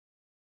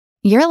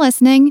You're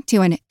listening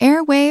to an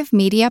Airwave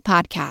Media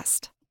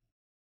Podcast.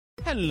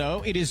 Hello,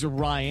 it is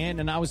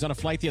Ryan, and I was on a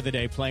flight the other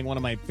day playing one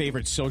of my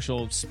favorite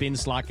social spin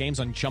slot games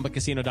on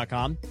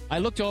ChumbaCasino.com. I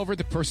looked over at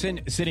the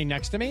person sitting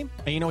next to me,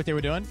 and you know what they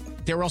were doing?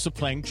 They were also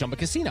playing Chumba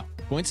Casino.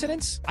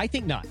 Coincidence? I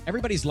think not.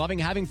 Everybody's loving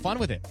having fun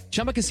with it.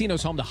 Chumba Casino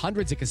is home to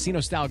hundreds of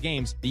casino-style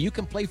games that you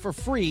can play for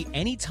free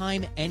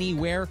anytime,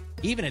 anywhere,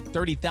 even at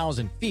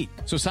 30,000 feet.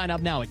 So sign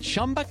up now at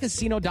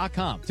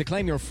ChumbaCasino.com to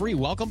claim your free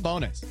welcome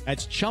bonus.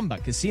 That's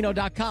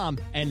ChumbaCasino.com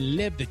and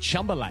live the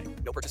Chumba life.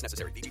 No purchase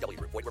necessary. VGW.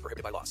 Void where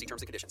prohibited by law. See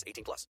terms and conditions.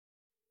 18 plus.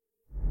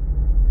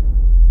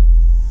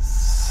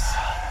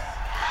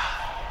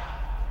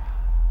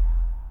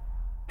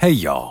 Hey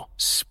y'all,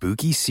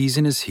 spooky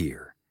season is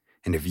here.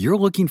 And if you're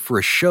looking for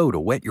a show to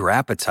whet your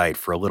appetite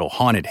for a little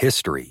haunted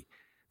history,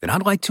 then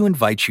I'd like to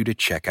invite you to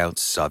check out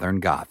Southern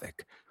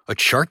Gothic, a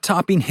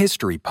chart-topping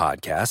history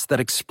podcast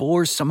that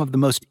explores some of the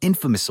most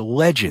infamous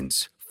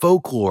legends,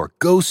 folklore,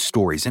 ghost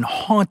stories, and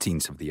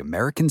hauntings of the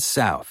American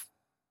South.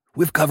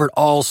 We've covered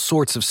all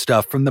sorts of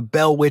stuff from the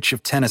Bell Witch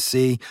of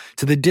Tennessee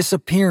to the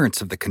disappearance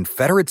of the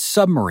Confederate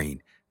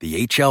submarine, the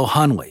H.L.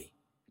 Hunley,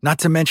 not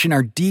to mention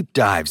our deep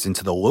dives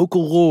into the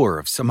local lore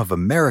of some of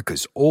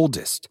America's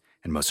oldest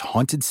and most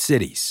haunted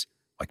cities,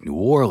 like New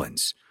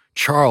Orleans,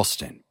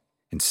 Charleston,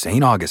 and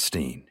St.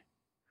 Augustine.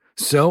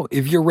 So,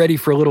 if you're ready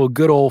for a little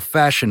good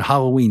old-fashioned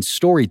Halloween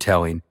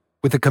storytelling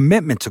with a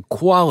commitment to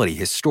quality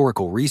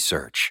historical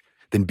research,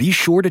 then be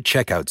sure to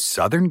check out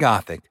Southern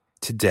Gothic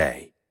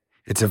today.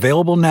 It's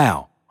available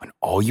now on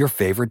all your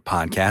favorite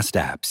podcast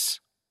apps.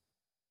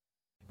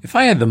 If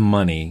I had the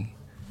money,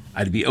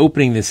 I'd be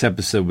opening this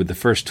episode with the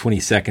first 20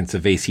 seconds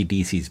of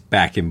AC/DC's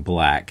Back in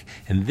Black,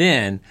 and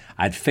then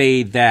I'd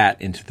fade that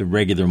into the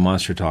regular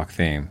Monster Talk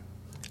theme.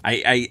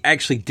 I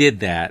actually did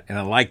that, and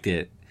I liked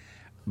it,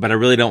 but I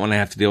really don't want to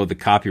have to deal with the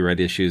copyright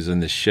issues on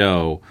this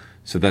show,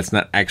 so that's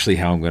not actually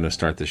how I'm going to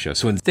start the show.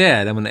 So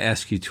instead, I'm going to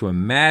ask you to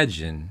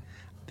imagine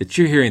that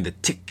you're hearing the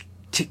tick,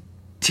 tick,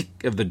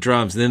 tick of the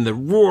drums, and then the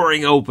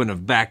roaring open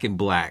of Back in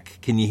Black.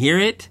 Can you hear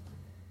it?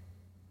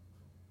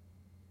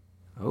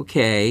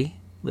 Okay,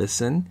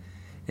 listen.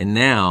 And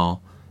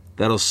now,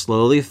 that'll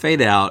slowly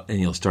fade out, and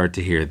you'll start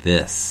to hear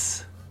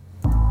this.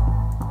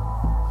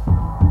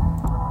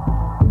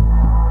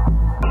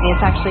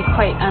 It's actually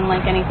quite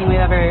unlike anything we've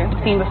ever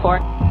seen before.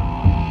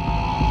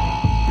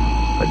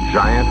 A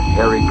giant,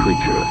 hairy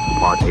creature,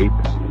 part ape,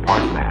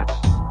 part man.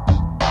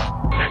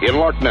 In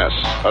Loch Ness,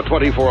 a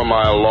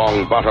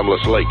 24-mile-long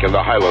bottomless lake in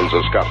the Highlands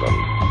of Scotland.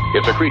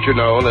 It's a creature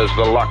known as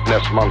the Loch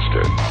Ness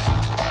Monster.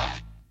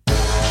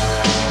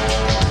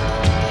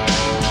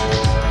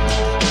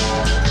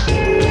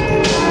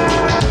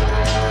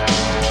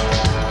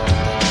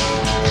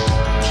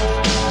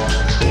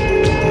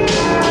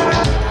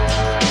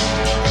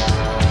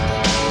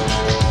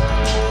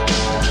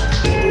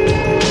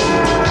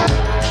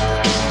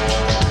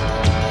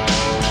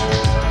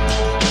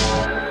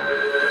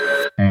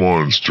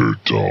 Monster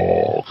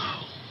Talk.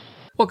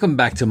 Welcome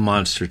back to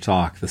Monster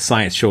Talk, the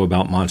science show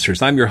about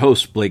monsters. I'm your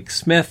host, Blake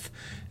Smith,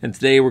 and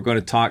today we're going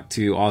to talk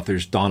to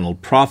authors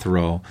Donald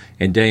Prothero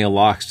and Daniel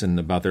Loxton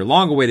about their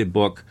long-awaited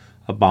book,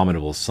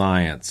 Abominable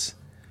Science.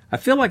 I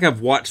feel like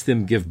I've watched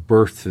them give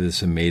birth to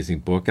this amazing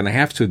book, and I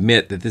have to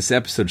admit that this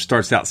episode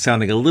starts out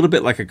sounding a little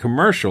bit like a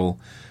commercial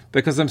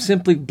because I'm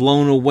simply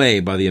blown away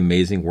by the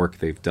amazing work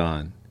they've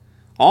done.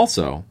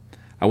 Also,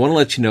 I want to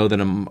let you know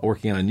that I'm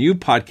working on a new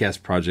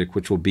podcast project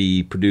which will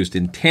be produced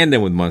in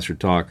tandem with Monster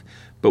Talk,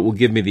 but will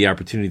give me the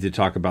opportunity to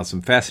talk about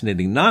some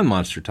fascinating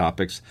non-monster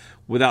topics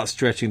without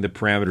stretching the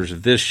parameters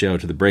of this show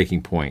to the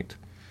breaking point.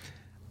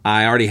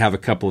 I already have a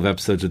couple of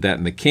episodes of that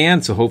in the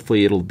can, so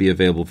hopefully it'll be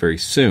available very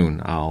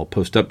soon. I'll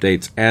post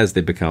updates as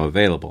they become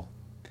available.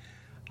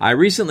 I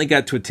recently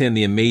got to attend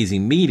the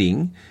Amazing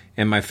Meeting,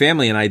 and my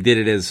family and I did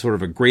it as sort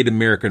of a great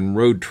American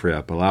road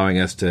trip, allowing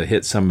us to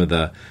hit some of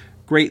the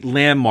great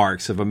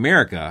landmarks of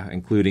America,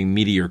 including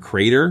Meteor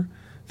Crater,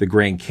 the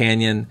Grand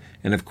Canyon,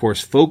 and of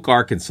course Folk,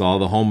 Arkansas,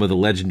 the home of the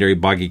legendary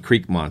Boggy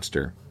Creek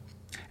Monster.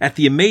 At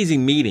the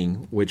Amazing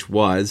Meeting, which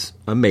was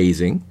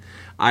amazing,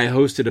 I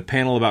hosted a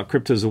panel about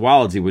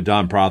cryptozoology with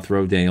Don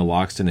Prothero, Daniel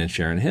Loxton, and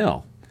Sharon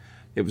Hill.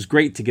 It was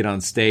great to get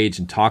on stage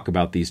and talk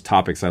about these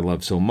topics I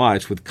love so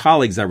much with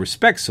colleagues I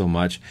respect so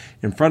much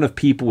in front of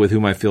people with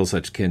whom I feel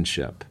such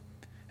kinship.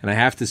 And I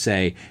have to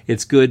say,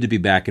 it's good to be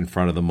back in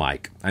front of the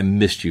mic. I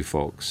missed you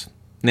folks.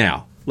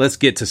 Now, let's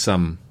get to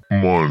some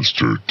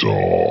Monster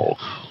Talk.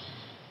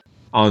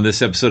 On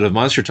this episode of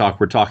Monster Talk,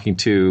 we're talking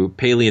to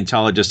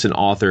paleontologist and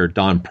author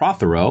Don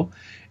Prothero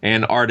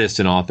and artist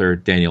and author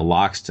Daniel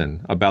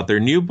Loxton about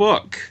their new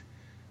book,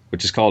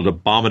 which is called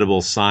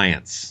Abominable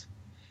Science.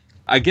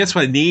 I guess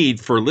what I need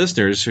for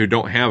listeners who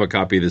don't have a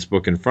copy of this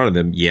book in front of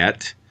them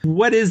yet,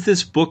 what is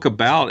this book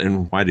about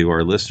and why do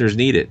our listeners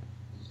need it?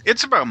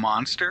 It's about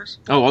monsters.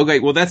 Oh, okay.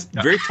 Well, that's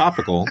very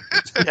topical.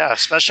 Yeah,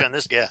 especially on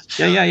this. Yeah.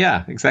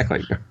 Yeah.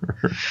 Exactly.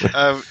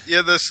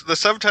 The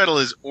subtitle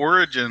is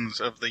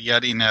Origins of the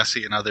Yeti,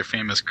 Nessie, and Other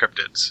Famous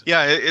Cryptids.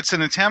 Yeah, it's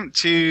an attempt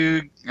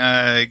to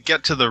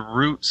get to the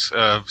roots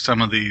of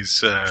some of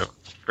these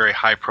very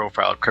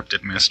high-profile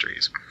cryptid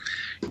mysteries.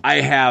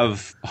 I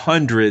have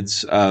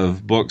hundreds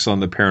of books on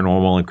the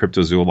paranormal and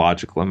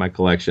cryptozoological in my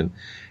collection.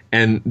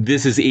 And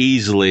this is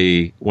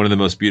easily one of the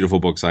most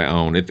beautiful books I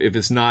own. If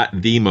it's not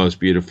the most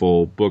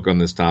beautiful book on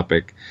this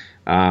topic,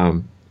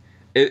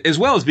 as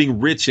well as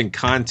being rich in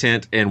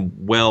content and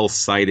well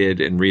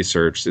cited and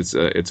researched,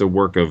 it's a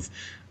work of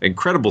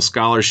incredible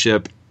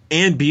scholarship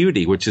and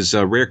beauty, which is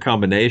a rare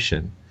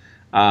combination.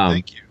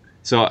 Thank you.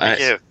 So, Thank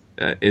you.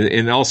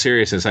 In all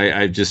seriousness,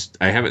 I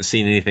haven't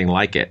seen anything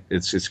like it.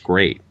 It's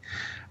great.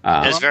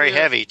 It's very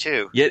heavy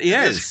too. Yeah, it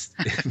is.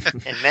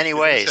 In many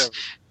ways.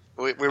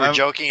 We were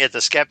joking at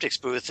the Skeptics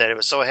booth that it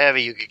was so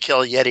heavy you could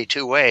kill Yeti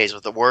two ways,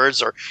 with the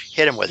words or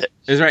hit him with it.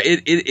 That's right.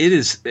 It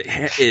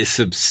is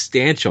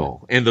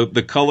substantial, and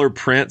the color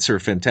prints are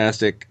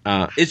fantastic.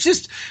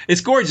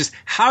 It's gorgeous.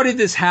 How did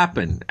this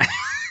happen?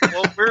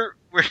 Well,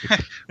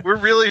 we're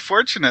really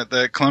fortunate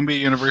that Columbia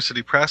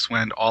University Press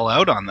went all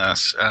out on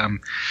this. I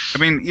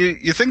mean,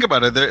 you think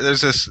about it.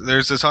 There's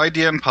this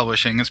idea in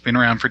publishing. It's been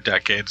around for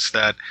decades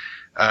that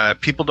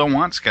people don't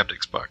want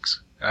skeptics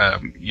books.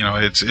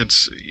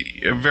 It's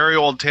a very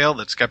old tale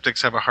that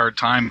skeptics have a hard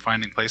time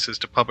finding places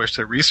to publish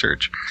their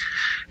research.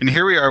 And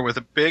here we are with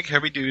a big,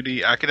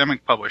 heavy-duty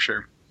academic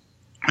publisher,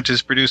 which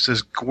has produced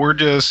this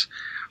gorgeous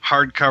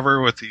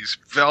hardcover with these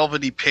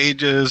velvety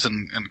pages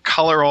and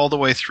color all the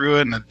way through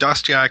it, and a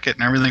dust jacket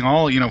and everything,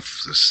 all,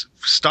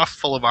 stuff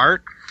full of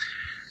art,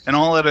 and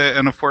all at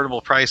an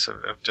affordable price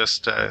of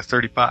just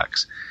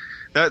 $30.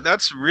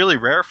 That's really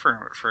rare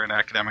for an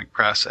academic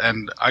press,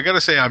 and I got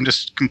to say, I'm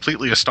just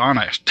completely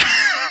astonished.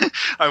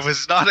 I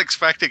was not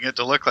expecting it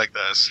to look like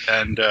this,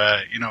 and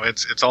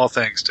it's all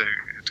thanks to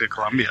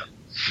Columbia.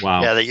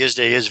 Wow. Yeah, they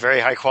use very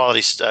high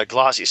quality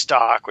glossy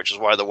stock, which is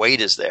why the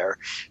weight is there,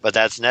 but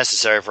that's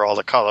necessary for all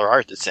the color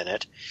art that's in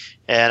it.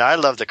 And I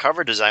love the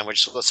cover design,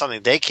 which was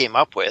something they came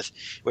up with,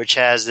 which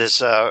has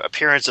this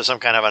appearance of some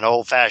kind of an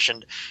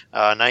old-fashioned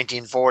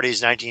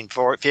 1940s,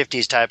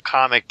 1950s type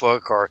comic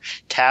book or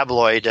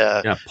tabloid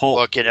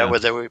pulp, book,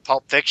 with a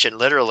Pulp Fiction,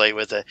 literally,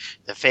 with the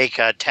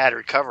fake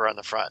tattered cover on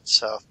the front.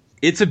 So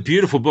it's a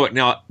beautiful book.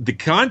 Now, the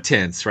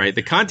contents, right?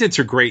 The contents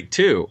are great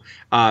too.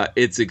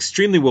 It's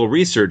extremely well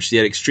researched,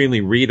 yet extremely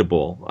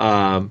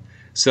readable.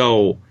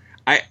 So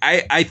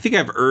I think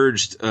I've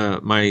urged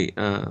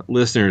my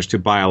listeners to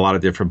buy a lot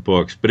of different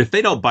books, but if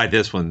they don't buy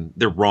this one,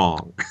 they're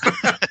wrong.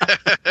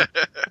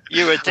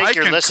 You would think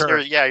your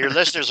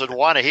listeners would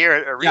want to hear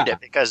it or read it,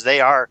 because they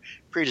are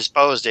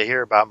predisposed to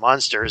hear about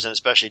monsters, and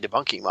especially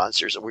debunking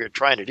monsters, and we're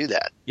trying to do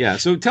that. Yeah.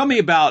 So tell me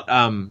about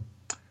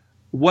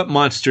what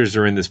monsters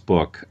are in this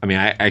book. I mean,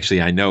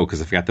 I know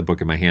because I've got the book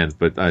in my hands,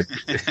 but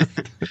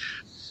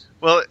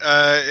well,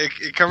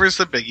 it covers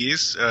the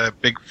biggies: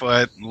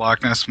 Bigfoot,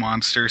 Loch Ness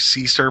Monster,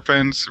 sea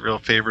serpents, a real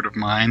favorite of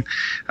mine,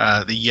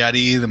 the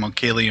Yeti, the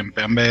Mokele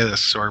Mbembe, the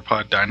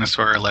sauropod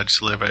dinosaur alleged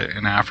to live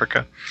in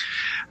Africa,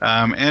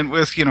 and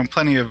with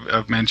plenty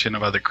of mention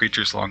of other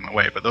creatures along the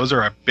way. But those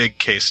are our big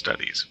case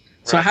studies.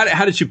 So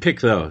how did you pick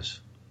those?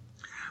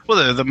 Well,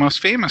 they're the most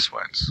famous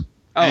ones,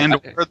 and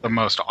the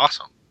most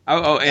awesome.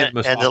 And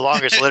the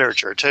longest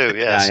literature too.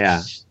 Yes.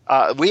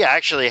 Yeah. We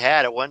actually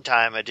had at one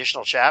time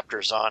additional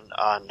chapters on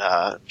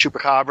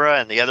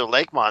Chupacabra and the other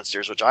lake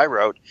monsters, which I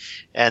wrote,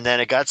 and then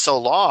it got so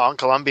long,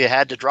 Columbia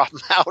had to drop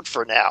them out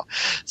for now.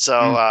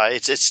 So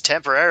it's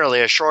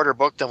temporarily a shorter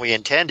book than we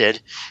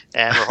intended,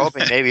 and we're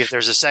hoping maybe if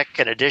there's a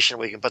second edition,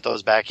 we can put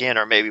those back in,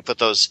 or maybe put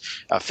those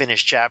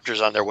finished chapters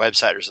on their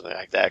website or something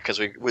like that, because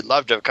we'd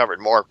love to have covered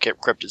more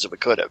cryptids if we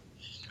could have.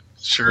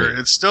 Sure,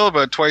 it's still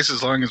about twice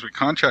as long as we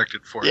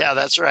contracted for. Yeah,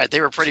 that's right.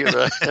 They were pretty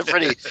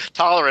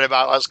tolerant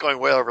about us going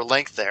way over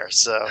length there.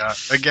 So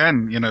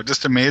again,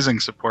 just amazing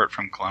support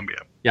from Columbia.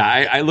 Yeah,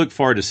 I look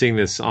forward to seeing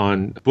this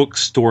on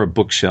bookstore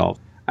bookshelf.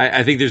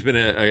 I think there's been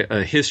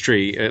a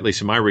history, at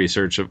least in my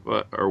research,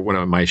 or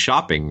when my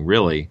shopping,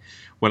 really.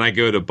 When I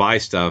go to buy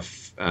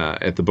stuff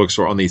at the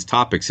bookstore on these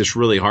topics, it's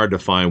really hard to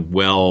find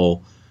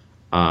well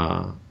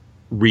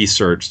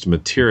researched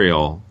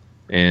material.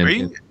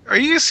 And Are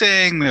you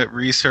saying that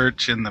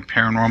research in the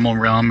paranormal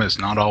realm is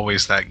not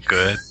always that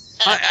good?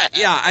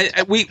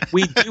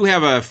 We do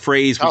have a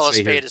phrase. Call a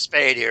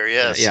spade here.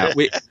 Yes. Yeah.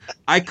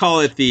 I call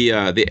it the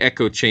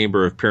echo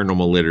chamber of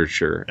paranormal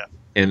literature,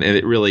 and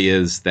it really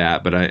is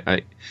that.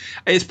 But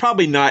it's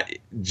probably not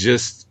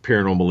just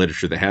paranormal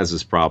literature that has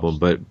this problem,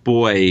 but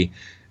boy,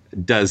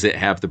 does it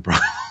have the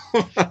problem.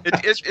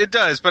 It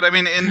does. But I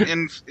mean,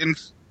 in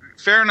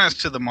fairness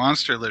to the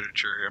monster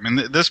literature, I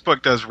mean, this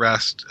book does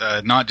rest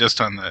not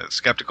just on the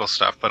skeptical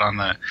stuff, but on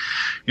the,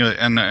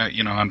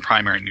 on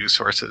primary news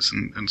sources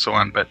and so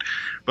on, but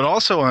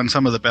also on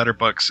some of the better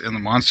books in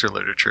the monster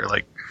literature,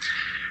 like,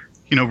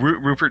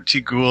 Rupert T.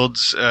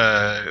 Gould's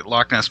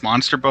Loch Ness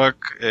Monster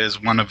book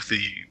is one of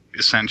the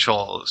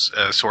essential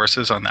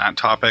sources on that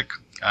topic,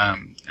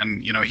 and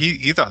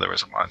he thought there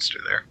was a monster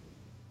there.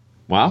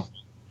 Wow.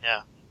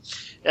 Yeah.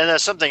 And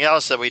there's something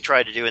else that we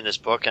tried to do in this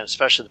book, and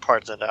especially the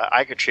part that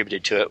I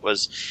contributed to it,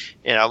 was,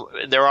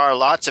 there are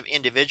lots of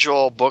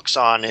individual books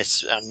on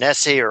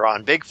Nessie or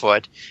on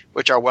Bigfoot,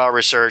 which are well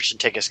researched and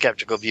take a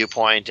skeptical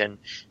viewpoint and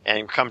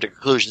come to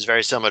conclusions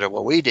very similar to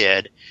what we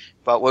did.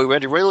 But what we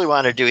really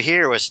want to do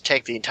here was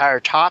take the entire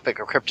topic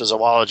of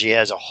cryptozoology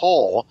as a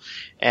whole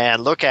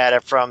and look at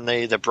it from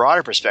the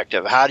broader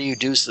perspective. How do you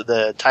do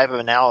the type of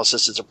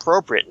analysis that's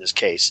appropriate in this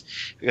case?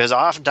 Because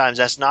oftentimes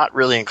that's not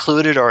really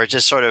included, or it's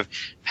just sort of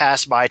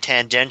passed by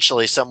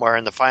tangentially somewhere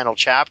in the final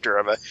chapter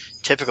of a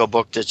typical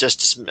book that's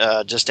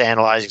just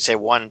analyzing, say,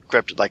 one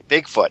cryptid like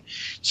Bigfoot.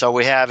 So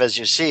we have, as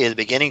you see, the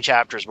beginning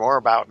chapter is more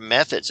about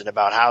methods and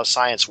about how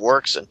science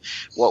works and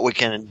what we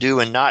can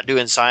do and not do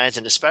in science,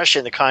 and especially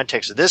in the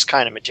context of this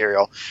kind of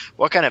material,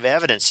 what kind of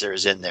evidence there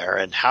is in there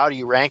and how do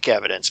you rank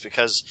evidence?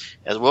 Because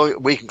as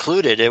we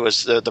concluded, it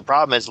was the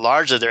problem is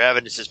largely their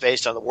evidence is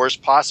based on the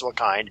worst possible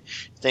kind,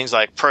 things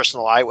like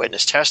personal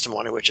eyewitness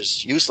testimony, which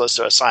is useless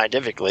to us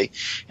scientifically,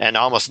 and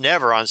almost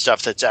never on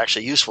stuff that's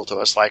actually useful to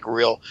us, like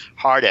real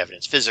hard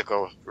evidence,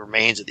 physical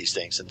remains of these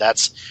things. And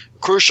that's a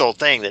crucial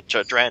thing that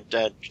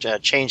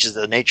changes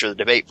the nature of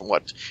the debate from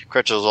what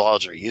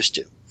cryptozoology are used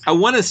to. I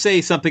want to say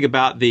something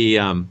about the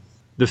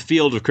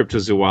field of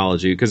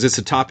cryptozoology, because it's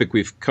a topic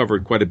we've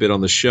covered quite a bit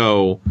on the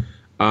show,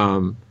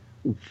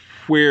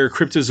 where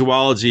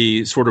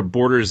cryptozoology sort of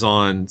borders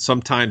on,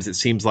 sometimes it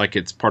seems like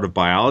it's part of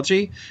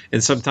biology,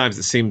 and sometimes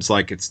it seems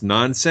like it's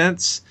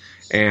nonsense.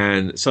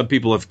 And some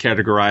people have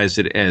categorized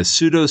it as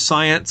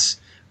pseudoscience.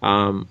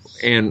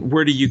 And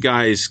where do you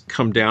guys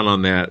come down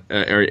on that?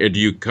 Or do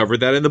you cover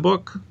that in the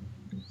book?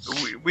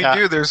 We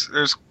do.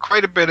 There's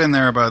quite a bit in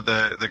there about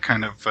the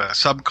kind of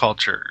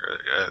subculture,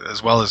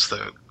 as well as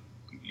the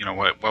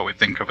what we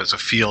think of as a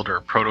field or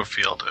a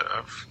proto-field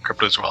of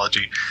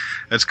cryptozoology.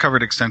 It's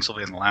covered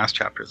extensively in the last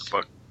chapter of the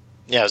book.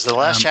 Yes, the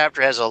last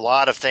chapter has a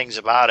lot of things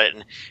about it,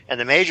 and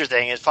the major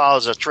thing, it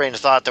follows a train of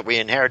thought that we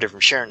inherited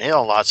from Sharon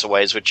Hill in lots of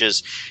ways, which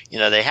is,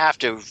 they have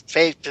to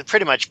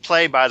pretty much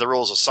play by the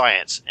rules of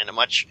science in a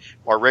much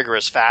more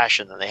rigorous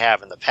fashion than they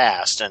have in the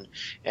past, and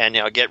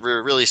get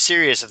really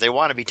serious if they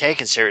want to be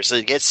taken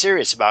seriously. Get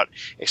serious about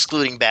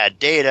excluding bad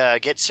data.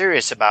 Get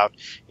serious about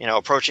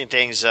approaching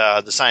things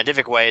the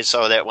scientific way,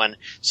 so that when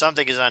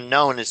something is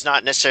unknown, it's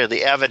not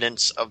necessarily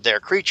evidence of their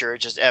creature;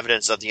 it's just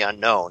evidence of the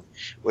unknown,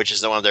 which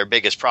is one of their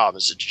biggest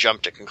problems, to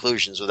jump to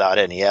conclusions without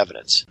any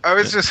evidence. I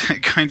was just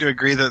going to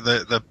agree that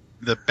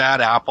the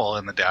bad apple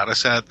in the data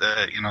set,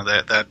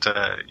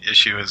 that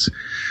issue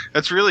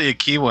that's really a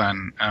key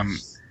one.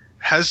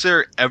 Has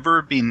there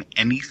ever been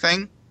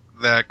anything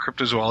that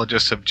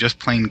cryptozoologists have just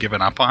plain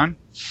given up on?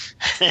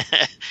 Good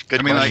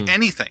question. Like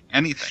anything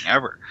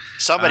ever.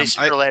 Somebody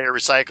sooner or later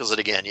recycles it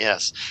again.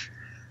 Yes.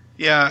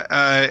 Yeah,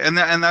 and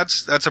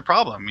that's a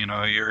problem.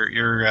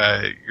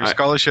 Your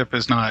scholarship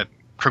is not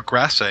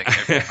progressing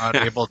if you're not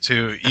able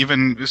to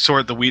even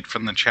sort the wheat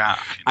from the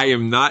chaff. I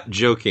am not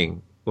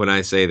joking when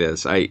I say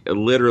this. I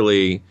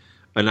literally,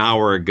 an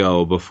hour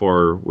ago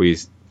before we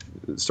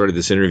started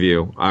this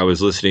interview, I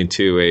was listening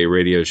to a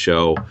radio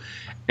show,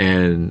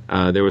 and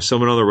there was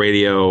someone on the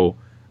radio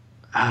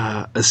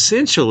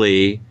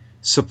essentially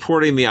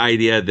supporting the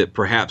idea that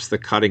perhaps the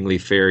Cottingley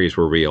fairies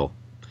were real.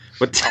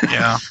 But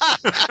yeah.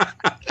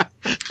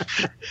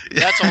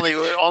 That's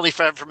only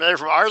familiar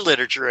from our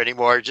literature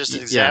anymore. Just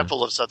an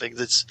example of something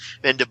that's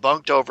been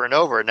debunked over and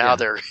over. Now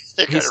they're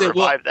going to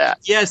revive that.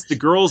 Yes, the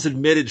girls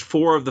admitted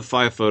 4 of the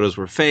 5 photos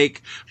were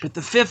fake, but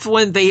the 5th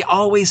one they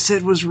always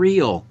said was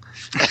real.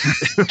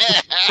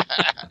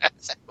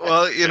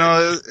 Well,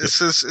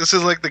 this is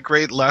like the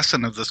great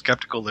lesson of the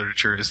skeptical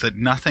literature, is that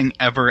nothing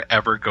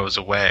ever goes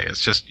away.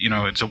 It's just,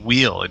 it's a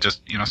wheel. It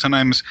just,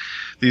 sometimes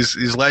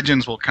these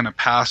legends will kind of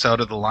pass out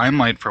of the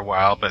limelight for a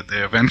while, but they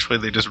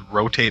eventually just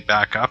rotate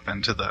back up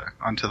onto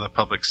the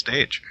public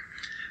stage.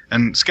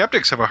 And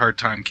skeptics have a hard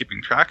time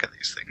keeping track of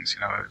these things.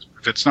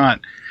 If it's not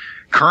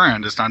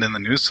current, it's not in the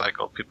news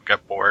cycle, people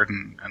get bored,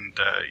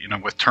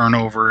 and with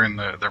turnover in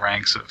the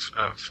ranks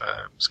of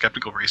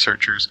skeptical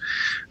researchers,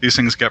 these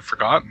things get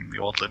forgotten. The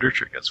old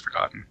literature gets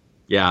forgotten.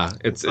 Yeah,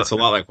 it's a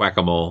lot like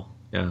whack-a-mole.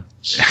 Yeah.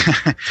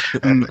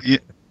 And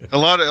a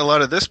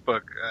lot of this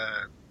book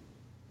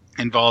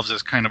involves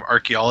this kind of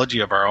archaeology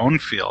of our own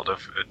field,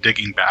 of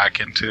digging back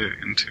into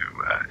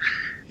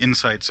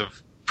insights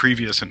of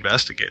previous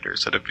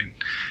investigators that have been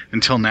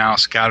until now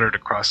scattered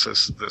across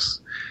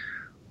this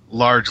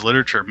large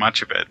literature,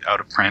 much of it out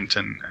of print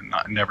and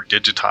never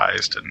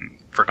digitized and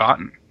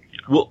forgotten.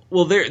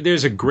 Well,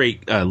 there's a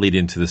great lead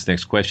into this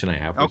next question I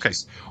have. Okay.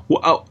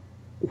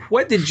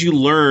 What did you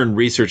learn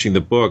researching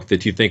the book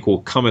that you think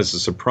will come as a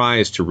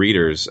surprise to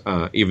readers,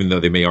 even though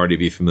they may already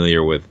be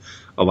familiar with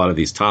a lot of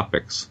these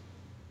topics?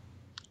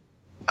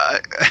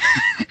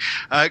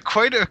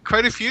 Quite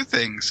a few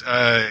things.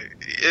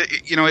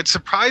 It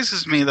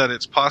surprises me that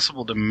it's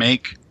possible to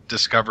make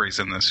discoveries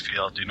in this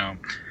field.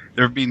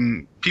 There have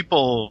been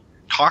people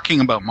talking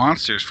about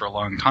monsters for a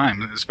long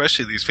time,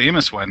 especially these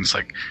famous ones.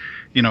 Like,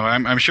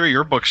 I'm sure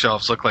your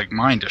bookshelves look like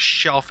mine, just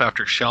shelf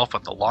after shelf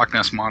on the Loch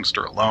Ness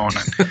Monster alone.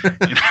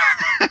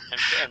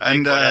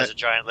 And Bigfoot has a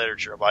giant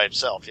literature by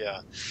himself,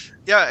 yeah.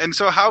 Yeah, and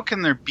so how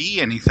can there be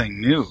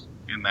anything new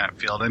in that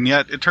field? And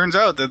yet it turns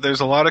out that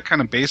there's a lot of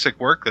kind of basic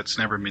work that's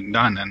never been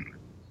done.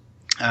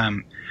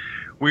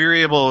 we were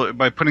able,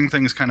 by putting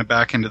things kind of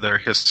back into their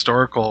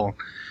historical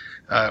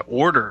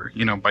order,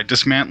 by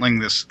dismantling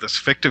this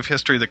fictive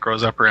history that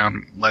grows up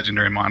around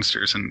legendary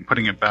monsters and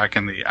putting it back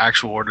in the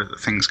actual order that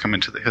things come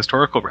into the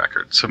historical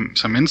record.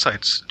 Some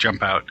insights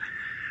jump out.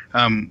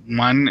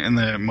 One, in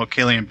the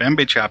Mokele and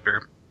Bembe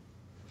chapter,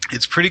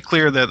 it's pretty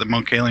clear that the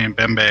Mokele and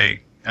Bembe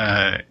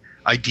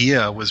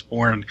idea was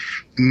born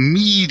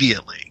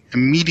immediately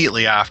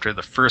after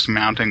the first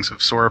mountings of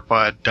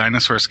sauropod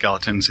dinosaur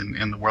skeletons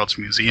in the world's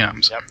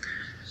museums. Yep.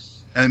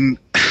 And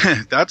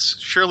that's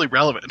surely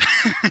relevant,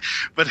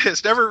 but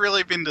it's never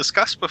really been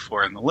discussed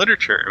before in the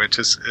literature, which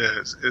is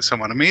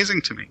somewhat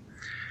amazing to me.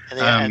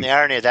 And the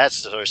irony of that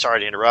story,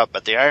 sorry to interrupt,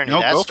 but the irony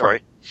of that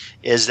story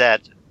is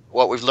that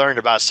what we've learned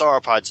about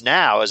sauropods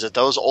now is that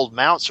those old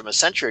mounts from a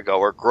century ago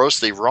were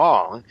grossly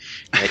wrong.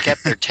 And they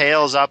kept their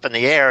tails up in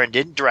the air and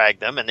didn't drag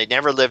them, and they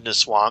never lived in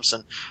swamps,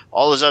 and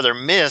all those other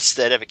myths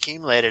that have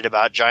accumulated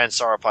about giant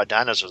sauropod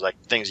dinosaurs, like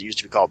things that used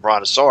to be called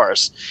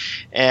Brontosaurus.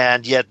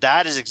 And yet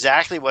that is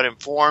exactly what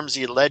informs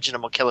the legend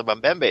of Mokele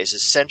and Bembe, is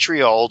this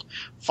century-old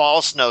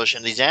false notion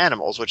of these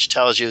animals, which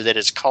tells you that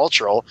it's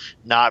cultural,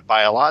 not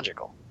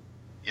biological.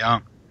 Yeah.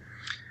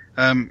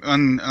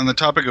 On the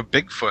topic of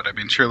Bigfoot, I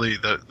mean, surely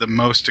the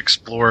most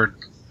explored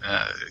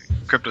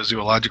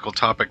cryptozoological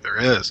topic there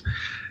is.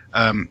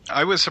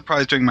 I was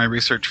surprised doing my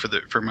research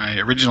for my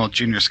original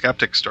Junior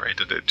Skeptic story. I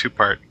did a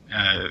 2-part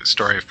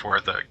story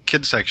for the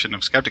kids section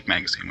of Skeptic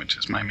magazine, which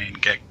is my main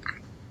gig,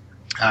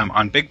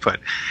 on Bigfoot.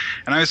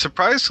 And I was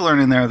surprised to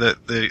learn in there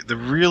that the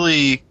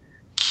really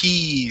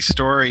key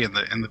story in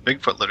the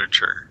Bigfoot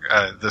literature,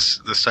 this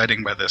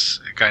sighting by this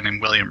guy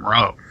named William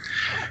Rowe,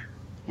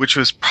 which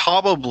was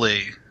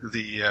probably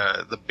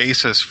the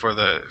basis for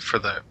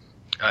the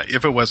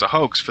if it was a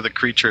hoax, for the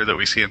creature that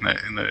we see in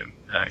the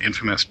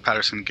infamous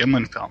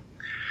Patterson-Gimlin film.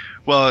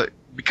 Well,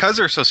 because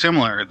they're so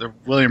similar, the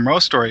William Rowe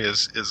story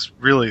is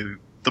really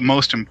the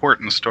most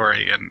important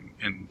story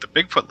in the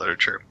Bigfoot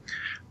literature.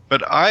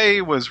 But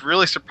I was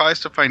really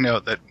surprised to find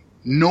out that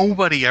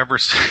nobody ever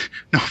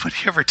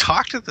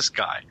talked to this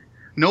guy.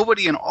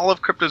 Nobody in all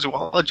of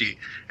cryptozoology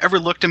ever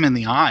looked him in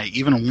the eye,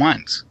 even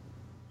once.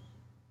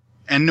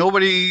 And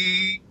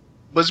nobody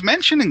was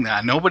mentioning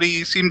that.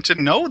 Nobody seemed to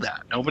know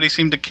that. Nobody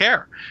seemed to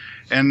care.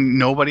 And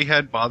nobody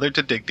had bothered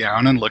to dig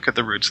down and look at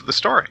the roots of the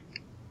story.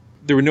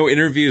 There were no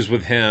interviews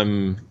with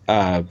him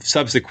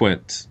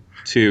subsequent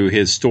to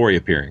his story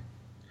appearing.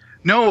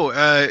 No,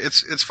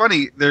 it's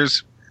funny.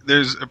 There's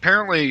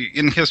apparently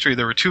in history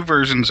there were 2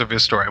 versions of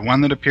his story.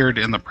 One that appeared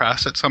in the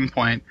press at some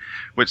point,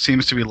 which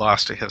seems to be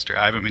lost to history.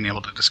 I haven't been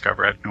able to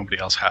discover it. Nobody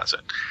else has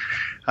it.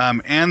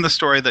 And the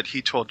story that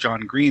he told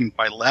John Green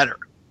by letter.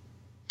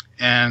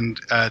 And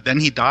then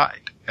he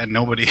died, and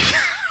nobody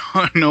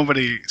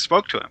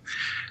spoke to him.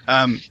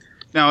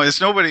 Now,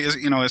 it's not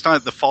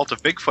the fault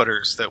of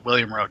Bigfooters that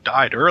William Rowe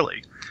died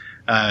early.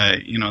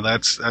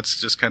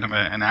 That's just kind of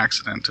an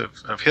accident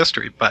of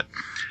history. But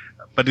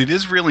it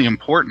is really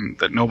important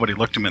that nobody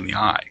looked him in the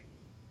eye,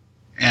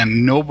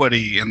 and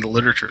nobody in the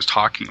literature is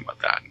talking about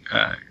that.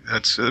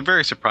 That's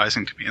very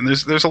surprising to me. And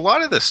there's a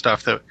lot of this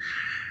stuff that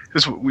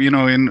is,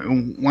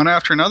 in one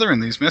after another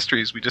in these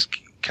mysteries, we just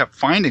kept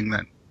finding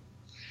that.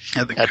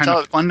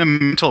 The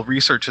fundamental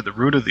research at the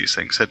root of these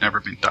things had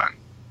never been done.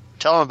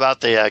 Tell them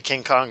about the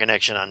King Kong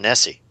connection on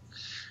Nessie.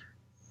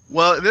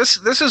 Well, this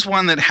is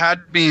one that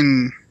had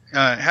been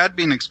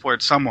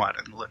explored somewhat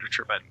in the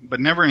literature, but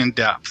never in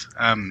depth.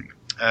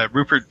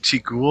 Rupert T.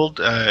 Gould,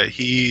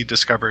 he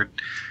discovered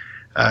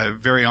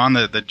very on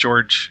the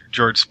George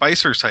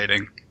Spicer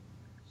sighting,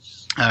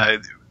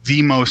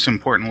 the most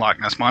important Loch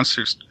Ness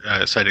Monster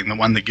sighting, the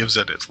one that gives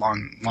it its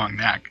long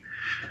neck.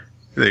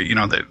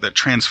 That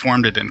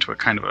transformed it into a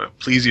kind of a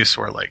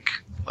plesiosaur-like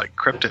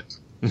cryptid.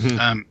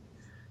 Mm-hmm.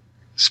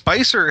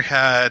 Spicer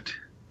had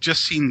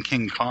just seen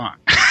King Kong.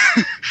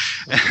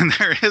 And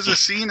there is a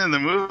scene in the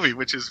movie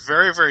which is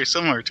very, very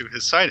similar to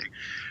his sighting.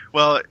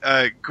 Well,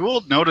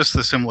 Gould noticed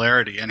the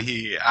similarity, and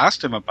he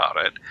asked him about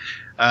it.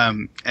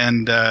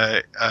 And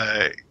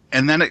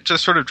then it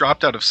just sort of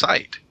dropped out of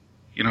sight.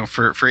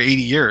 For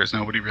 80 years,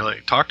 nobody really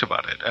talked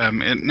about it.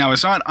 Now,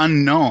 it's not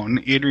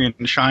unknown. Adrian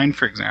Shine,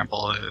 for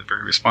example, a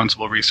very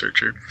responsible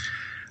researcher.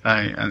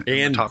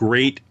 And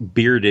great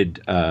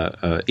bearded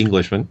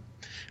Englishman.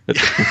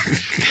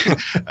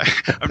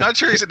 I'm not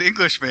sure he's an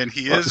Englishman.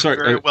 He is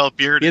very well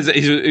bearded.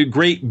 He's a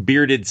great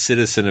bearded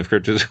citizen of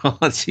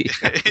cryptozoology.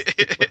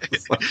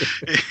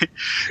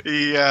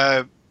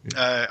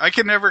 I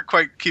can never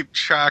quite keep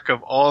track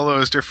of all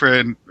those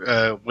different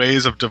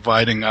ways of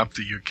dividing up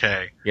the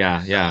UK.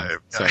 Yeah.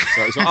 So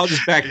I'll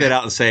just back that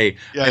out and say,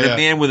 a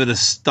man with an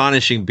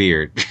astonishing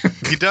beard.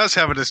 He does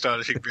have an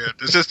astonishing beard.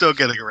 There's just no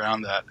getting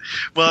around that.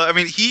 Well, I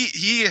mean,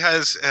 he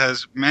has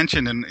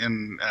mentioned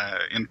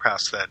in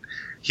press that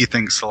he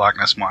thinks the Loch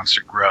Ness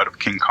Monster grew out of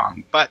King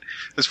Kong. But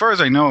as far as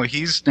I know,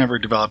 he's never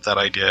developed that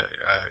idea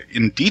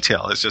in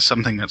detail. It's just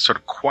something that's sort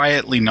of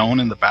quietly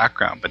known in the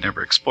background but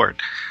never explored.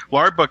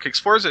 Well, our book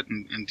explores it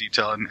in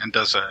detail and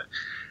does a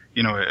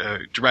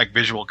direct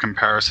visual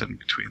comparison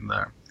between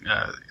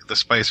the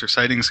Spicer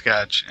sighting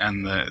sketch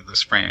and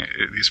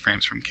these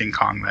frames from King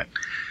Kong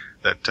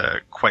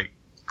that quite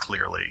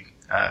clearly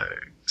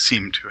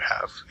seem to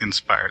have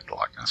inspired the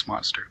Loch Ness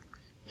Monster.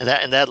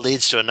 And that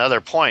leads to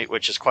another point,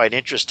 which is quite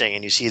interesting,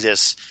 and you see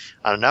this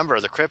on a number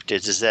of the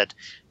cryptids, is that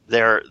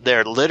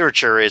their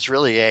literature is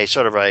really a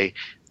sort of a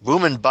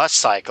boom and bust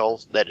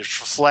cycle that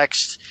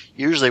reflects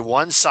usually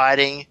one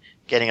sighting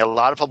getting a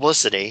lot of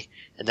publicity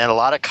and then a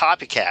lot of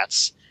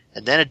copycats,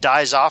 and then it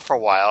dies off for a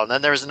while, and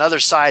then there's another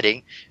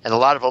sighting and a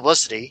lot of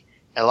publicity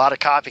and a lot of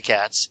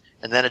copycats,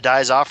 and then it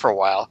dies off for a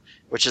while,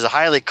 which is a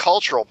highly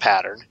cultural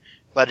pattern,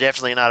 but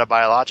definitely not a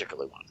biological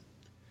one.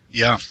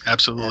 Yeah,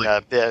 absolutely.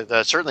 And,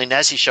 certainly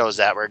Nessie shows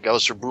that, where it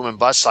goes through boom and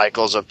bust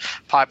cycles of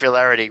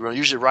popularity,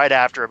 usually right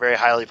after a very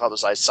highly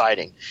publicized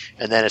sighting.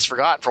 And then it's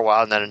forgotten for a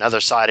while, and then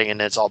another sighting, and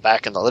then it's all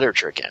back in the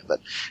literature again. But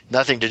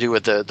nothing to do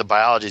with the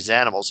biology of these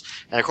animals.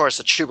 And of course,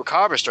 the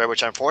Chupacabra story,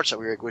 which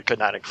unfortunately we could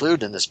not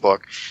include in this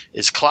book,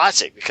 is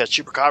classic, because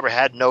Chupacabra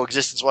had no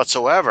existence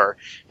whatsoever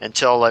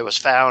until it was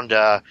found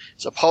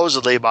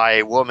supposedly by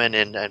a woman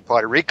in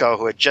Puerto Rico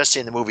who had just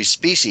seen the movie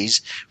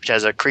Species, which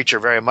has a creature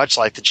very much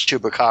like the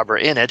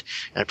Chupacabra in it.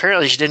 And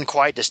apparently she didn't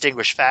quite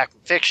distinguish fact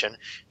from fiction.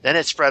 Then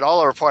it spread all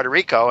over Puerto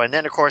Rico, and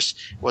then, of course,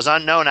 was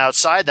unknown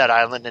outside that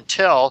island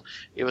until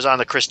it was on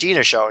the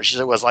Christina show. And she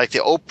said it was like the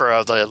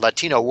Oprah of the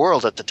Latino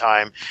world at the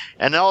time.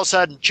 And then all of a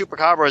sudden,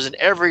 Chupacabra was in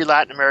every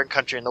Latin American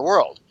country in the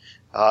world.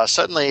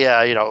 Suddenly,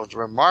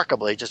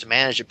 remarkably, just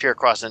managed to appear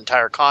across an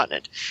entire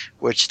continent,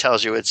 which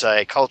tells you it's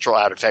a cultural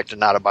artifact and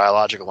not a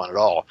biological one at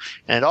all.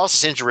 And it also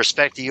seems to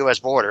respect the U.S.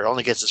 border. It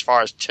only gets as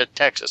far as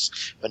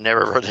Texas, but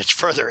never much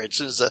further. As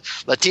soon as the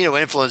Latino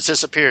influence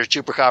disappears,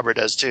 Chupacabra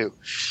does too.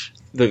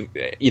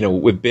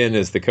 With Ben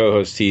as the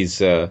co-host, his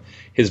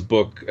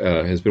book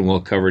has been well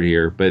covered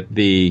here, but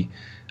the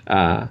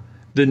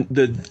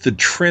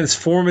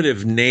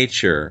transformative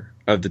nature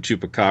of the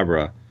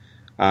Chupacabra.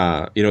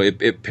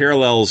 It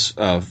parallels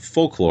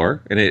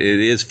folklore, and it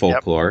is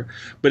folklore. Yep.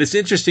 But it's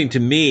interesting to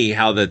me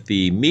how that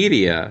the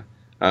media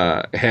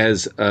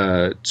has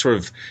sort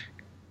of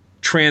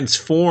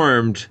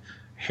transformed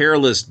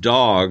hairless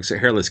dogs,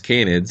 hairless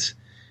canids,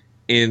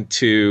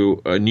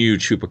 into a new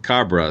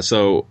Chupacabra.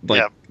 So,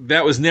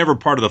 that was never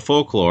part of the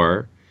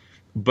folklore.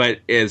 But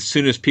as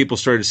soon as people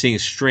started seeing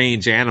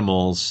strange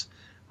animals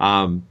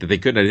that they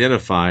couldn't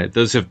identify,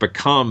 those have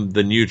become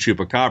the new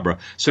Chupacabra.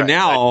 So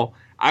now,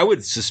 I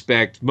would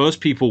suspect most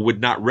people would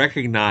not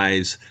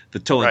recognize the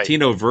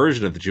Tolentino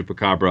version of the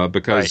Chupacabra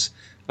because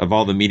of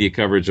all the media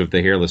coverage of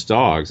the hairless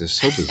dogs. It's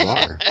so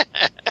bizarre.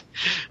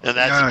 And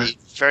that's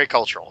very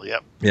cultural,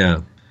 yep.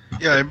 Yeah.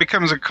 Yeah, it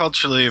becomes a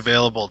culturally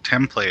available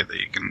template that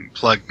you can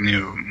plug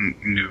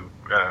new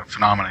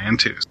phenomena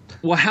into.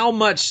 Well, how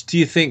much do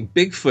you think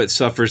Bigfoot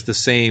suffers the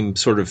same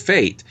sort of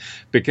fate?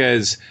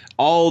 Because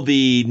all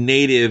the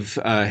native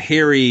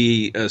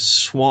hairy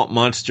swamp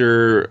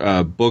monster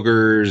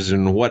boogers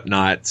and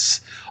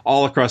whatnots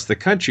all across the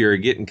country are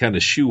getting kind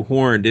of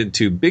shoehorned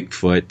into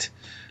Bigfoot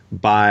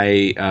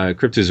by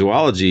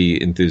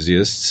cryptozoology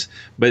enthusiasts.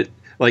 But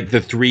like the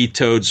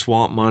three-toed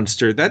swamp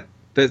monster, that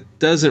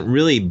doesn't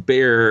really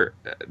bear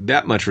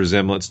that much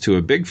resemblance to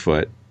a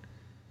Bigfoot.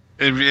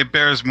 It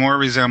bears more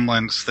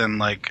resemblance than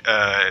like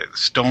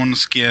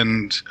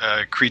stone-skinned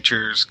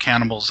creatures,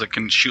 cannibals that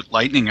can shoot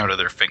lightning out of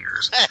their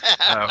fingers,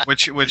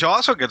 which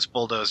also gets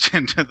bulldozed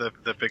into the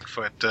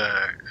Bigfoot,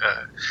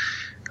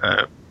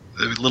 the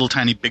little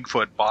tiny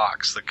Bigfoot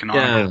box, the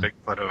canonical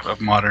Bigfoot of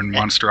modern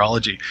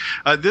monsterology.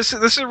 This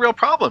is a real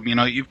problem.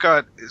 You've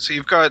got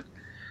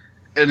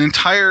an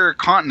entire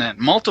continent,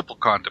 multiple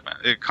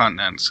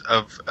continents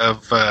of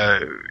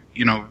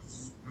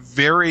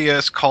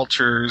various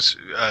cultures,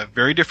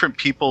 very different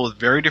people with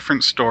very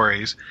different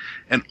stories,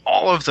 and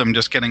all of them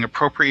just getting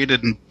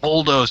appropriated and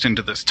bulldozed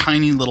into this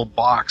tiny little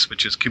box,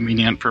 which is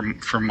convenient for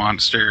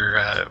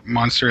monster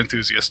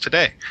enthusiasts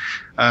today.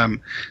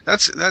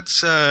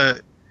 It's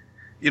a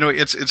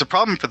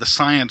problem for the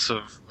science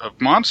of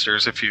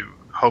monsters if you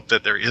hope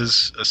that there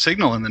is a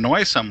signal in the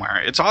noise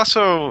somewhere. It's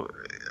also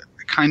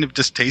kind of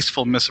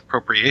distasteful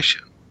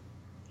misappropriation.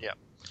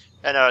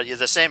 And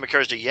the same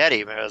occurs to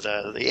Yeti.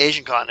 The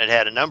Asian continent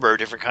had a number of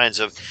different kinds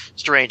of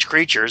strange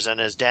creatures,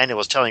 and as Daniel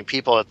was telling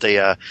people at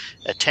the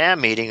at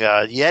TAM meeting,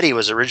 Yeti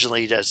was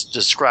originally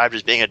described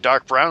as being a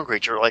dark brown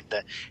creature like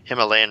the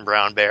Himalayan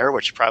brown bear,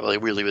 which probably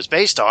really was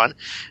based on.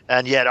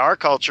 And yet our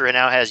culture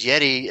now has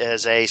Yeti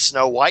as a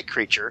snow white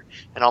creature,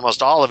 and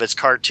almost all of its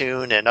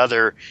cartoon and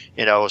other,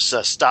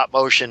 stop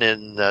motion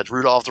and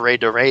Rudolph the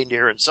Red-Nosed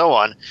Reindeer and so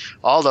on,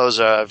 all those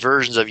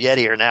versions of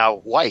Yeti are now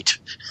white.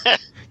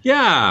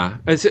 Yeah.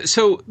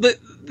 So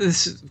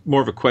this is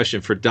more of a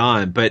question for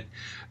Don, but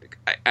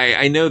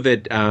I know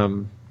that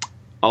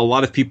a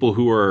lot of people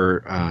who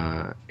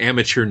are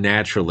amateur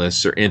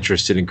naturalists are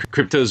interested in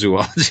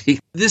cryptozoology.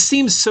 This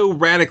seems so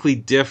radically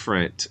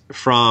different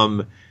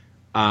from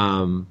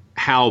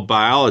how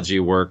biology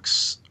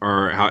works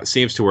or how it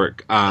seems to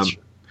work.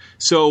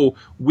 So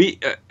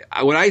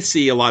what I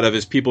see a lot of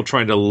is people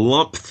trying to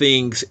lump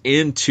things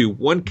into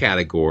one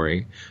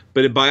category,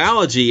 but in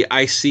biology,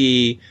 I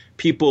see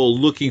people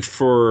looking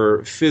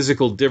for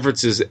physical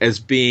differences as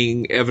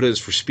being evidence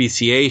for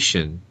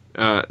speciation.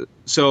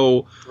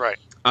 Right.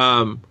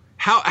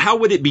 How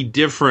would it be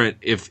different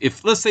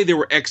if let's say there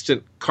were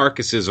extant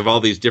carcasses of all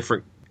these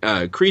different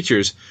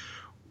creatures?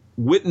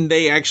 Wouldn't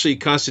they actually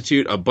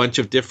constitute a bunch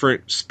of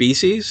different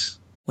species?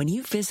 When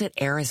you visit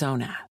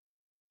Arizona,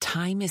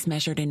 time is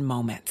measured in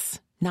moments,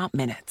 not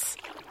minutes.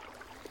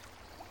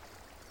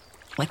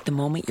 Like the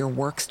moment your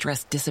work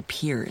stress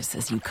disappears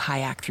as you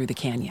kayak through the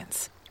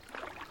canyons.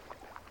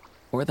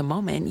 Or the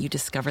moment you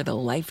discover the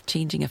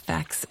life-changing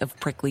effects of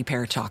prickly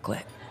pear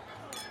chocolate.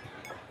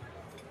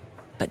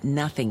 But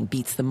nothing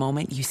beats the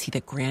moment you see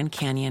the Grand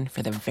Canyon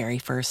for the very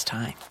first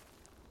time.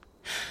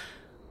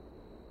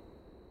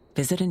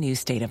 Visit a new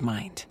state of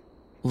mind.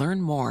 Learn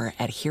more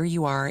at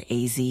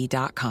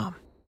hereyouareaz.com.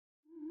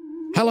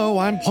 Hello,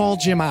 I'm Paul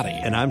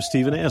Giamatti. And I'm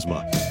Stephen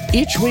Asma.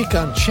 Each week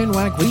on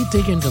Chinwag, we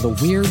dig into the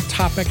weird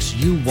topics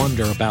you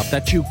wonder about,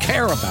 that you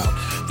care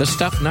about. The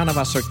stuff none of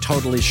us are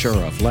totally sure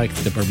of, like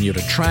the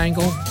Bermuda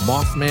Triangle,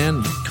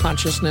 Mothman,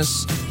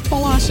 consciousness,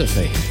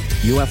 philosophy,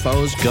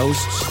 UFOs,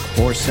 ghosts,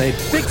 or, say,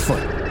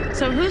 Bigfoot.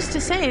 So who's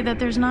to say that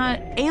there's not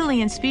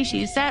alien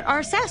species that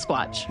are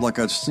Sasquatch? Like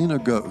I'd seen a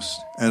ghost,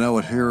 and I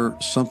would hear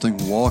something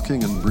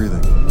walking and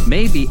breathing.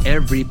 Maybe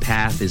every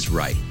path is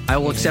right. I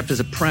will accept as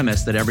a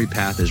premise that every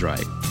path is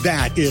right.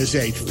 That is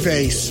a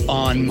face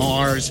on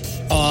Mars,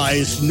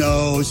 eyes,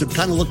 nose. It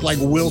kind of looked like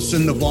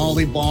Wilson the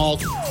volleyball.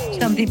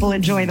 Some people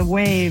enjoy the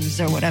waves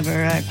or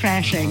whatever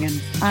crashing,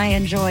 and I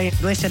enjoy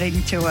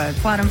listening to a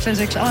quantum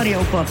physics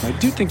audiobook. I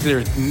do think there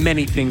are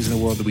many things in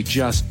the world that we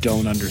just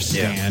don't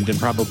understand and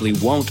probably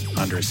won't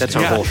understand. That's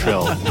our whole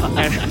show.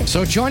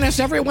 So join us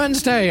every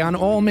Wednesday on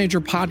all major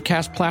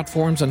podcast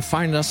platforms and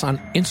find us on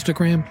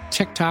Instagram,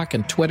 TikTok,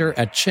 and Twitter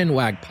at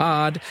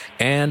ChinwagPod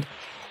and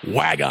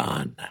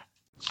Wagon.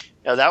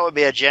 Now, that would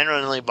be a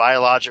genuinely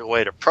biological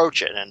way to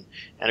approach it. And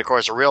of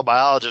course, a real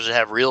biologist would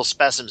have real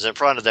specimens in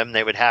front of them.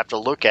 They would have to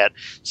look at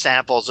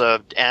samples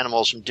of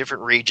animals from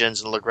different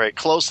regions and look very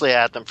closely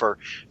at them for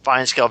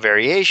fine-scale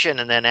variation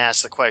and then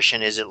ask the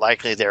question, is it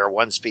likely there are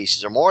one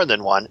species or more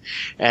than one?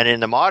 And in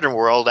the modern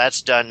world,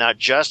 that's done not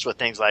just with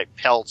things like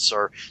pelts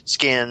or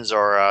skins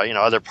or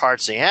other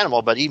parts of the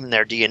animal, but even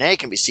their DNA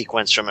can be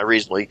sequenced from a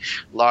reasonably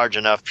large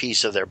enough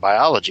piece of their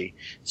biology.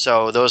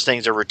 So those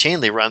things are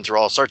routinely run through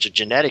all sorts of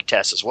genetic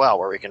tests as well,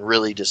 where we can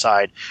really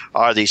decide,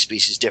 are these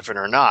species different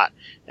or not?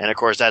 And of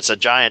course, that's a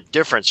giant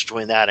difference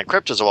between that and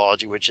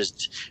cryptozoology, which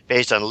is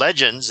based on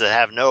legends that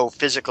have no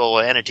physical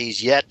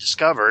entities yet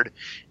discovered.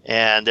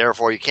 And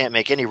therefore, you can't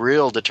make any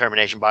real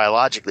determination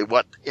biologically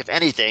what, if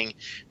anything,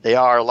 they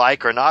are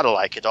alike or not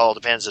alike. It all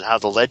depends on how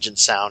the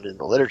legends sound in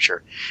the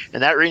literature.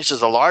 And that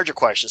raises a larger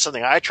question,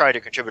 something I try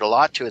to contribute a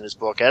lot to in this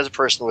book as a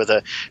person with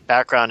a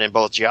background in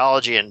both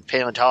geology and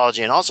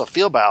paleontology and also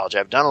field biology.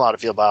 I've done a lot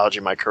of field biology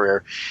in my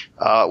career.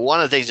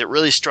 One of the things that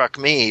really struck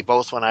me,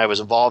 both when I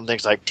was involved in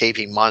things like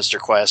taping Monster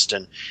Quest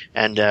and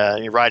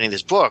writing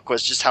this book,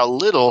 was just how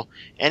little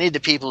any of the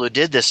people who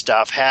did this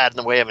stuff had in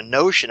the way of a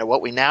notion of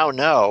what we now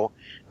know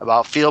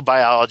about field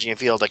biology and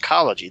field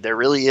ecology. There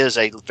really is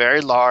a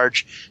very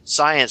large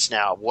science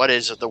now. What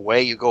is the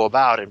way you go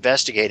about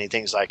investigating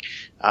things like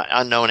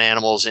unknown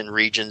animals in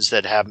regions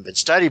that haven't been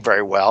studied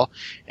very well?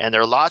 And there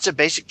are lots of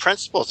basic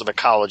principles of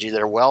ecology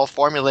that are well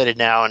formulated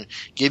now and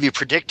give you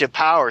predictive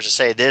powers to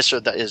say this or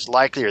that is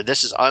likely or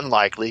this is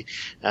unlikely.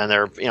 And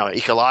there are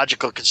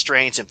ecological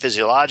constraints and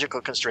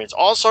physiological constraints,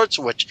 all sorts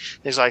of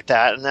things like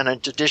that. And then in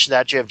addition to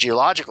that, you have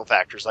geological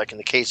factors, like in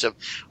the case of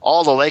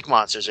all the lake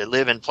monsters. They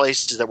live in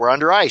places that were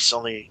under ice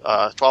only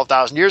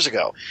 12,000 years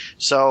ago.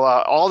 So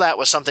all that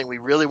was something we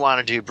really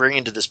wanted to bring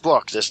into this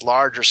book, this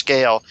larger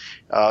scale.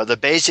 The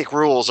basic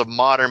rules of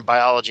modern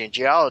biology and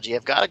geology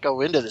have got to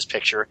go into this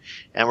picture,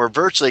 and we're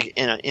virtually,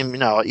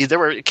 they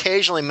were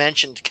occasionally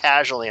mentioned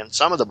casually in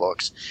some of the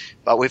books,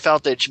 but we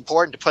felt that it's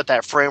important to put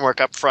that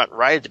framework up front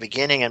right at the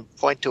beginning and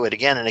point to it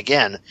again and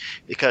again,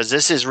 because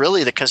this is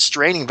really the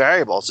constraining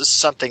variables. This is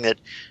something that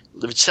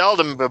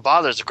seldom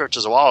bothers the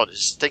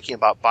cryptozoologist, thinking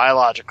about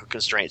biological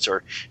constraints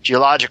or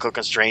geological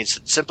constraints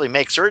that simply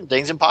make certain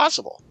things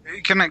impossible.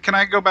 Can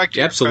I go back to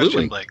your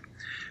question, Blake?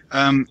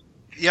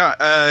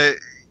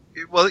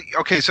 Well,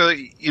 okay, so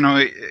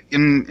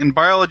in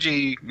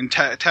biology, in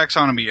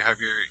taxonomy, you have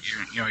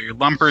your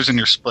lumpers and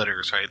your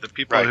splitters, right? The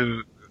people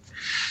who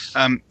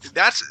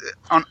that's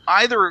on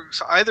either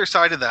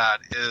side of that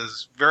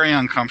is very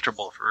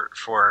uncomfortable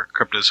for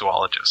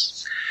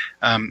cryptozoologists.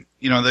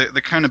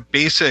 The kind of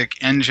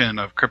basic engine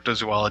of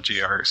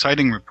cryptozoology are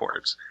sighting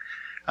reports.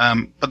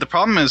 But the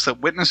problem is that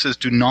witnesses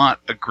do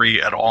not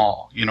agree at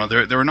all.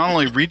 There are not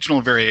only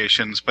regional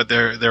variations, but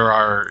there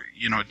are,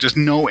 just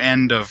no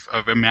end of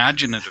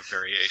imaginative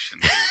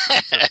variations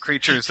of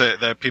creatures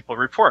that people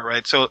report,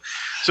 right? So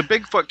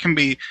Bigfoot can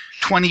be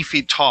 20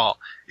 feet tall.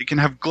 It can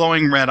have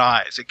glowing red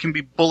eyes. It can be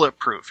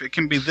bulletproof. It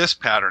can be this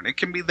pattern. It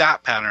can be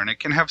that pattern.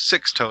 It can have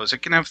 6 toes.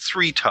 It can have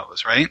 3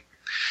 toes, right?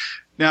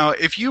 Now,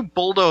 if you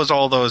bulldoze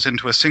all those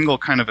into a single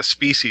kind of a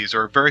species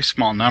or a very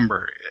small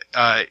number,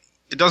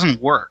 it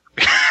doesn't work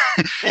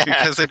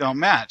because they don't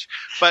match.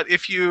 But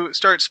if you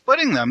start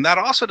splitting them, that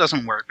also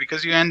doesn't work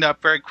because you end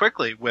up very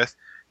quickly with,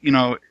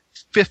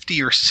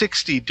 50 or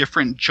 60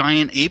 different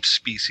giant ape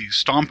species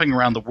stomping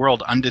around the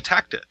world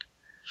undetected.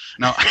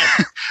 Now,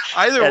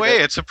 either way,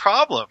 it's a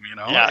problem,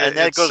 Yeah, and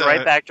that goes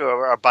right back to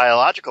our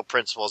biological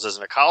principles. As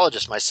an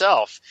ecologist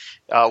myself,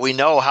 we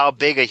know how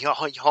big a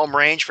home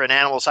range for an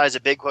animal the size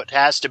of Bigfoot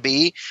has to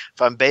be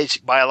from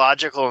basic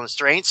biological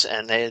constraints,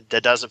 and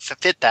that doesn't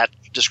fit that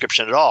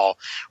description at all.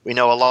 We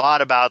know a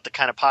lot about the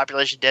kind of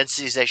population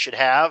densities they should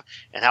have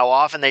and how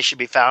often they should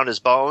be found as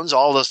bones.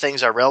 All those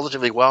things are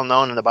relatively well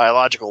known in the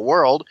biological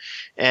world,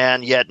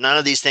 and yet none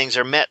of these things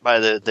are met by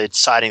the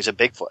sightings of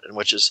Bigfoot, and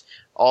which is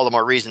all the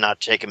more reason not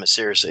to take them as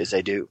seriously as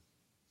they do.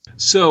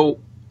 So,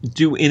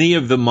 do any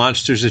of the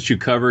monsters that you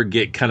cover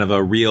get kind of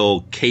a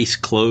real case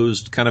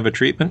closed kind of a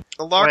treatment?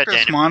 The Loch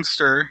Ness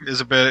Monster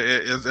is a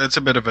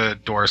bit of a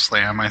door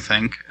slam, I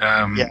think.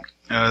 The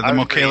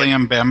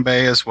Mokalium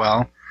bembe as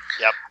well.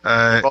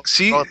 Yep.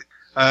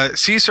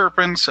 Sea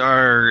serpents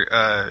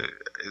are.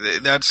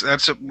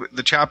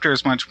 The chapter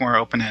is much more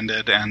open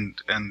ended, and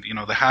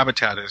the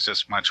habitat is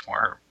just much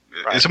more.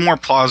 Right. It's a more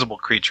plausible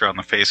creature on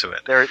the face of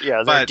it. There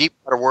are deep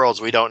water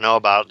worlds we don't know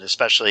about,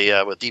 especially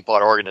with deep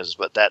water organisms.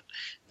 But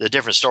the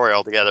different story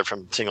altogether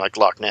from things like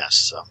Loch Ness.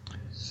 So.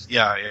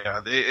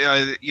 Yeah.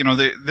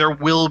 There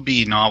will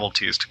be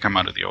novelties to come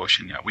out of the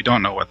ocean. Yeah, we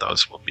don't know what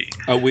those will be.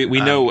 We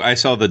know. I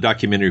saw the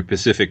documentary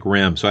Pacific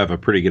Rim, so I have a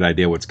pretty good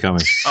idea what's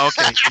coming.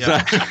 Okay.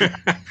 Yeah.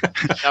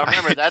 Now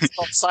remember, that's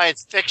called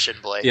science fiction,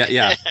 Blake.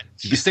 Yeah.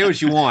 You say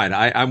what you want.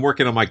 I'm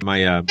working on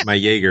my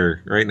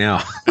Jaeger right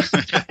now.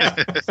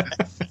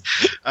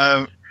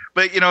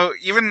 But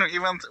even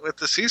with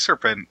the sea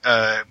serpent,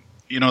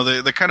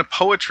 the kind of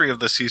poetry of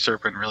the sea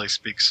serpent really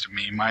speaks to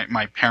me.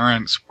 My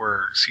parents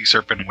were sea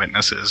serpent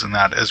witnesses, and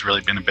that has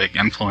really been a big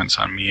influence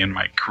on me in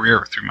my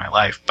career through my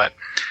life. But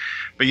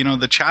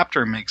the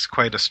chapter makes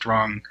quite a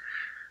strong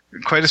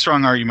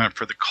argument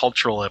for the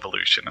cultural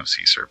evolution of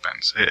sea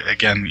serpents.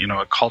 Again,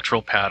 a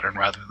cultural pattern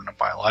rather than a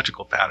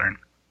biological pattern.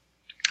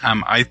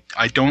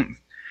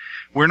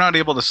 We're not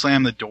able to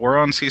slam the door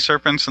on sea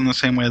serpents in the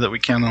same way that we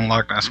can in the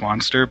Loch Ness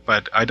Monster,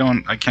 but I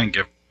can't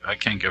give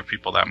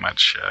people that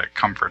much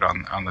comfort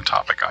on the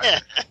topic either.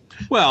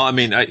 Well, I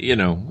mean,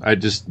 I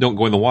just don't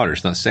go in the water.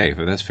 It's not safe.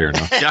 That's fair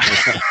enough. Yeah.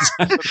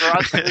 There are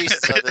at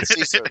least the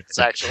sea serpents,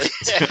 actually.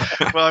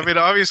 Well, I mean,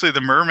 obviously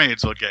the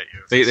mermaids will get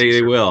you.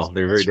 They will.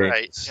 They're very dangerous.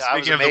 Right. Yeah, I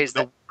was amazed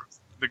the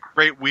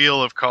great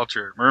wheel of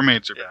culture.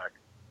 Mermaids are back.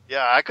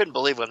 Yeah, I couldn't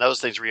believe when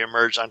those things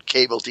reemerged on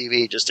cable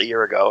TV just a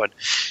year ago,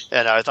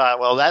 and I thought,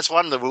 well, that's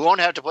one that we won't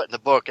have to put in the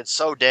book. It's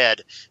so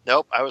dead.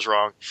 Nope, I was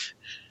wrong.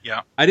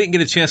 Yeah, I didn't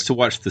get a chance to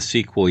watch the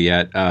sequel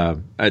yet.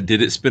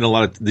 Did it spend a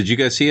lot of? Did you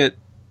guys see it?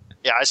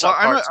 Yeah, I saw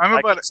parts.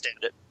 I couldn't stand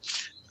it.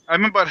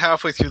 I'm about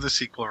halfway through the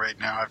sequel right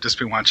now. I've just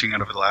been watching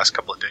it over the last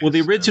couple of days. Well,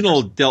 the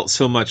original dealt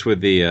so much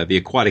with the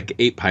aquatic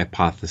ape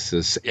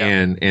hypothesis,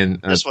 and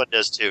this one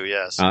does too.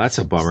 Yes. Oh, that's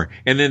a bummer.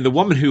 And then the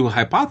woman who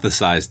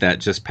hypothesized that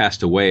just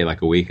passed away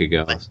like a week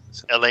ago.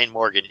 Elaine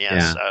Morgan.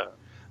 Yes. Yeah.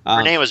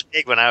 Her name was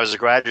big when I was a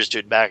graduate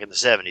student back in the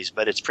 70s,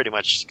 but it's pretty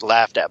much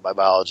laughed at by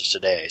biologists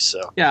today.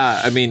 So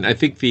yeah, I mean, I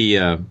think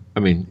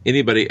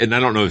anybody, and I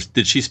don't know,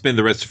 did she spend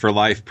the rest of her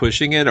life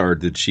pushing it, or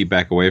did she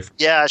back away from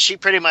it? Yeah, she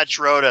pretty much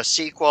wrote a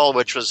sequel,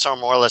 which was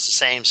more or less the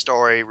same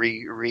story,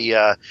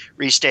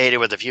 restated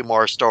with a few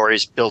more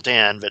stories built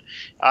in, but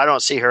I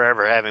don't see her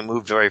ever having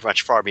moved very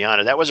much far beyond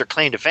it. That was her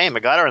claim to fame.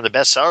 It got her on the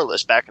bestseller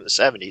list back in the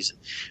 70s.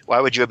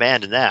 Why would you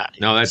abandon that?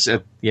 No, that's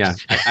yeah.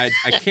 I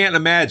can't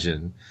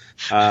imagine.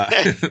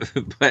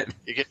 But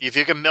if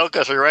you can milk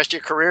us for the rest of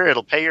your career,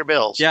 it'll pay your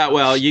bills. Yeah,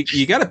 well,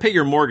 you got to pay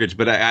your mortgage,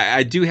 but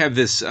I do have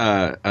this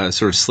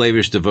sort of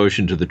slavish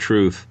devotion to the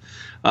truth.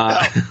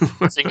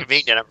 It's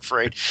inconvenient, I'm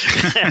afraid.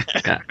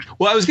 Yeah.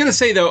 Well, I was going to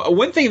say, though,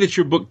 one thing that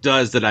your book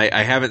does that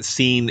I haven't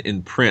seen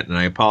in print, and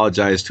I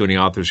apologize to any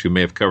authors who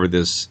may have covered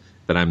this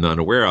that I'm not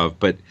aware of,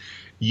 but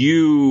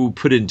you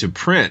put into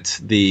print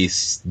the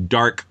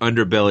dark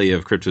underbelly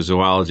of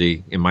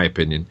cryptozoology, in my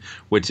opinion,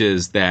 which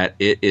is that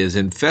it is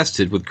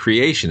infested with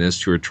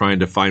creationists who are trying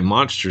to find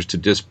monsters to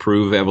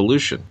disprove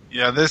evolution.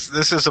 Yeah, this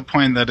is a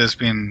point that has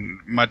been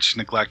much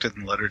neglected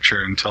in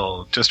literature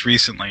until just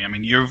recently. I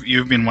mean,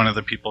 you've been one of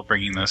the people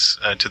bringing this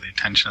to the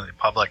attention of the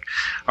public.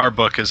 Our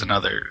book is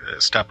another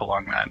step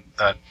along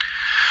that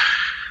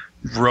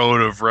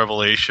road of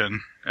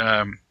revelation.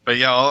 But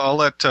yeah, I'll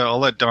let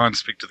Don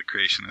speak to the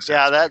creationists.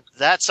 Yeah,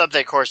 that's something,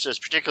 of course, that's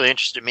particularly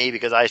interested me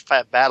because I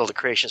battled the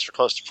creationists for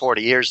close to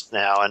 40 years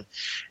now,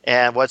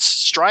 and what's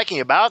striking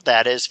about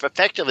that is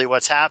effectively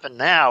what's happened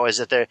now is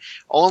that the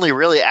only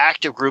really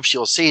active groups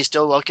you'll see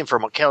still looking for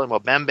Mokele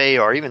Mbembe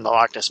or even the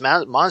Loch Ness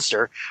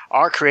Monster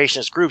are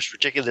creationist groups,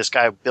 particularly this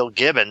guy Bill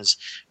Gibbons,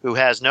 who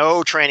has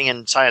no training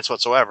in science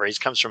whatsoever. He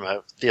comes from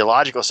a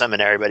theological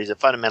seminary, but he's a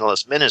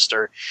fundamentalist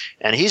minister,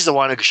 and he's the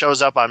one who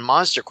shows up on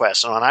Monster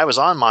Quest. And when I was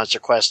on Monster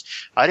Quest rest.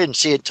 I didn't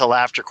see it until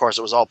after, of course,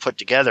 it was all put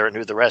together and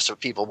who the rest of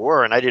people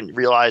were. And I didn't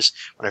realize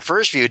when I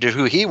first viewed it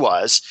who he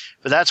was.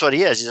 But that's what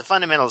he is. He's a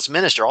fundamentalist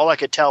minister. All I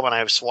could tell when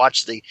I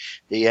watched the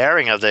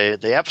airing of the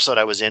episode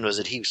I was in was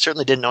that he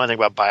certainly didn't know anything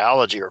about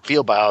biology or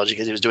field biology,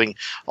 because he was doing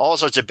all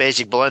sorts of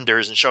basic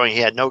blunders and showing he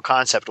had no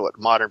concept of what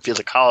modern field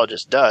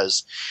ecologist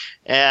does.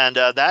 And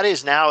that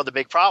is now the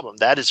big problem.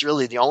 That is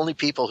really the only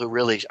people who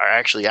really are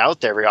actually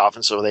out there very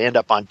often, so they end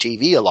up on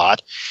TV a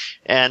lot.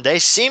 And they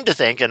seem to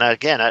think, and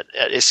again, it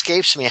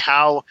escapes me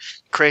how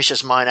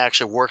creationist mind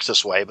actually works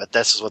this way, but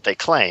this is what they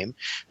claim,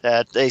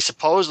 that they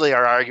supposedly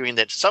are arguing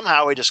that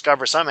somehow we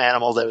discover some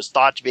animal that was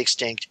thought to be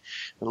extinct,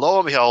 and lo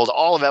and behold,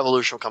 all of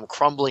evolution will come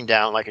crumbling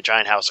down like a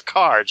giant house of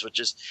cards, which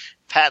is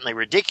patently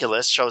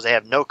ridiculous, shows they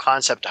have no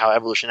concept of how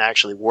evolution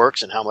actually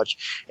works and how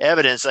much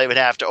evidence they would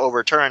have to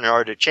overturn in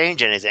order to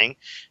change anything.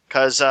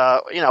 Because,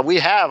 we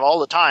have all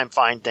the time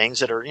find things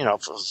that are,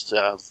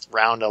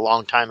 around a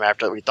long time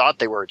after we thought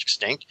they were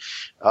extinct.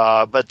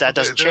 But that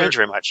doesn't change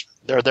very much.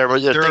 There are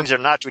things that are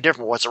not too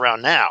different from what's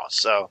around now.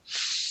 So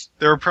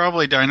there are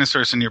probably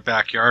dinosaurs in your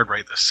backyard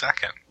right this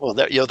second. Well,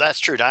 that's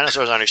true.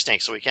 Dinosaurs aren't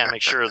extinct, so we can't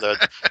make sure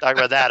that talk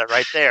about that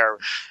right there.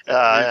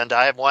 And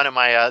I have one in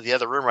my the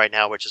other room right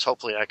now, which is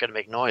hopefully not going to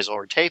make noise while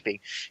we're taping,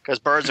 because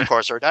birds, of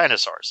course, are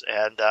dinosaurs,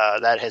 and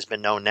that has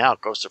been known now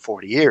close to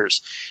 40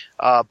 years.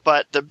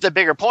 But the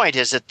bigger point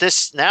is that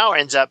this now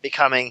ends up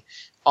becoming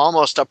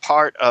almost a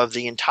part of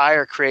the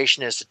entire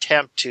creationist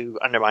attempt to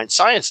undermine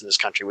science in this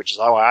country, which is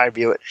how I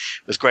view it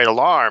with great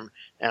alarm.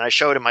 And I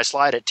showed in my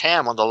slide at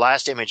TAM, one of the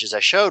last images I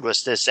showed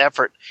was this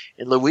effort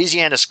in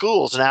Louisiana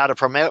schools now to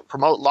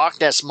promote Loch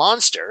Ness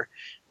Monster.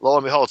 Lo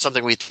and behold,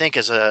 something we think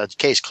is a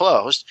case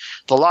closed.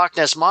 The Loch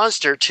Ness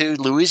Monster to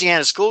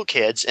Louisiana school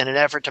kids in an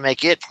effort to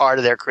make it part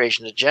of their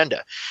creation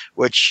agenda,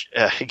 which,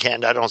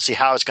 again, I don't see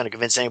how it's going to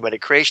convince anybody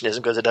of creationism,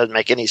 because it doesn't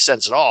make any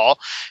sense at all.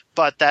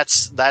 But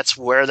that's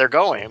where they're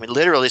going. I mean,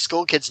 literally,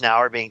 school kids now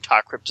are being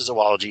taught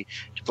cryptozoology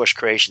to push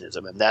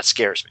creationism, and that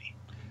scares me.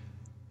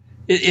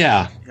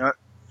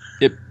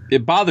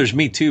 It bothers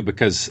me too,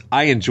 because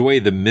I enjoy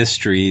the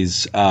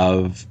mysteries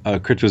of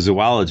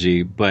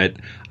cryptozoology, but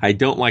I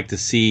don't like to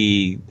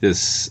see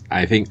this,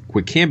 I think,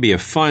 what can be a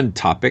fun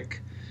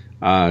topic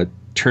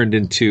turned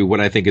into what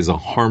I think is a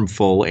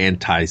harmful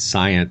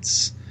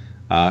anti-science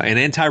and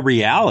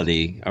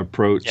anti-reality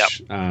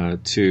approach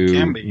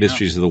to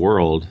mysteries of the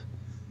world.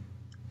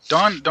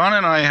 Don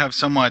and I have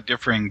somewhat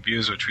differing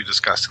views, which we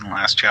discussed in the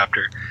last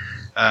chapter,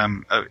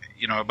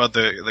 about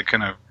the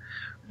kind of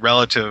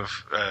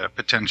relative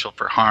potential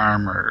for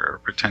harm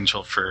or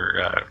potential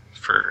for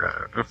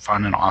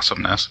fun and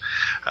awesomeness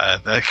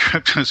that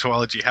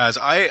cryptozoology has.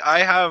 I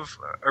have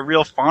a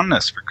real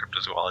fondness for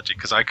cryptozoology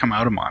because I come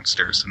out of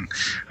monsters, and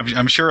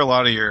I'm sure a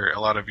lot of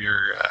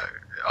your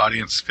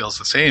audience feels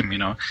the same.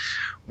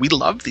 We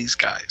love these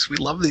guys. We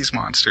love these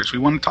monsters. We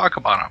want to talk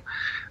about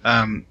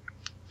them.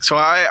 So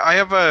I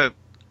have a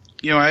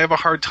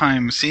hard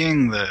time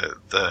seeing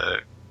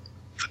the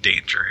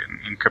danger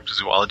in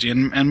cryptozoology,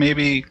 and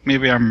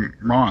maybe I'm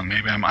wrong.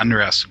 Maybe I'm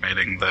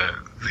underestimating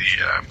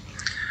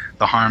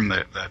the harm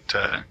that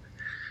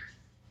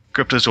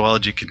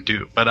cryptozoology can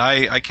do. But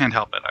I can't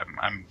help it.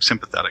 I'm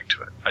sympathetic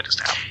to it. I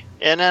just am.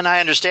 And then I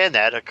understand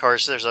that. Of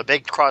course, there's a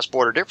big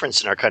cross-border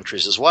difference in our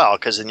countries as well,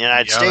 because in the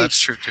United States, that's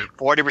true too.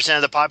 40%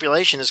 of the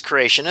population is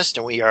creationist,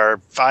 and we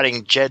are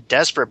fighting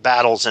desperate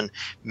battles in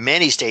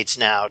many states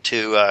now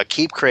to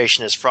keep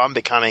creationists from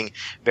becoming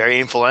very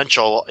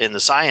influential in the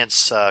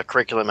science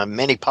curriculum in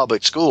many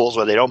public schools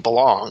where they don't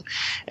belong.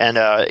 And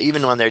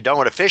even when they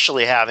don't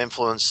officially have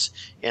influence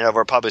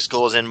over public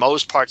schools in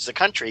most parts of the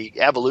country,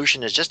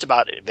 evolution is just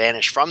about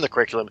vanished from the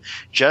curriculum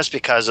just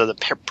because of the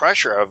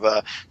pressure of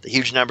the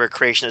huge number of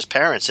creationist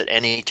parents that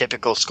any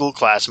typical school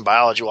class in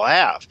biology will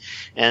have.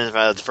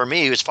 And for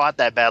me, who's fought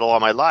that battle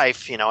all my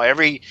life,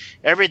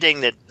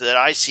 everything that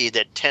I see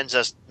that tends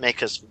to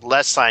make us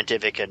less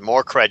scientific and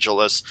more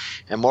credulous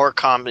and more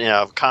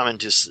common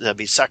to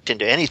be sucked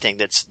into anything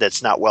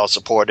that's not well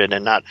supported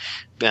and not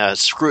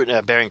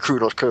bearing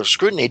critical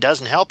scrutiny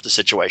doesn't help the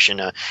situation.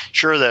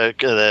 Sure,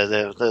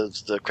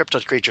 the crypto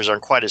creatures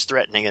aren't quite as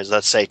threatening as,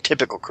 let's say,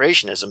 typical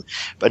creationism,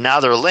 but now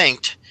they're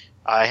linked.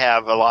 I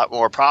have a lot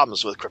more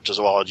problems with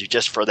cryptozoology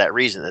just for that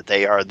reason, that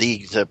they are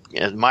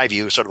in my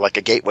view, sort of like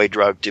a gateway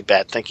drug to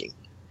bad thinking.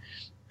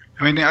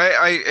 I mean,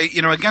 I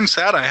against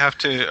that, I have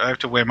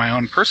to weigh my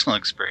own personal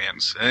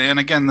experience, and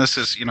again, this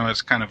is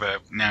it's kind of a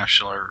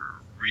national or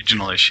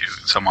regional issue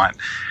somewhat.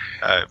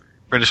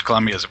 British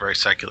Columbia is a very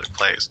secular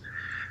place.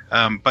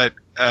 But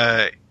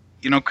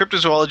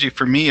cryptozoology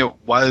for me, it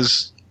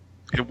was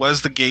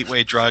the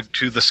gateway drug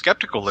to the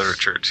skeptical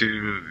literature,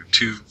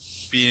 to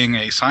being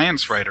a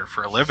science writer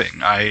for a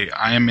living. I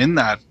am in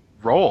that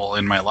role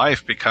in my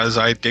life because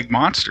I dig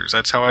monsters.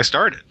 That's how I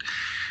started.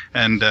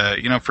 And,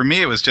 for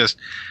me, it was just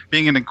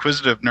being an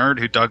inquisitive nerd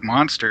who dug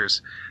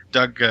monsters,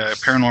 dug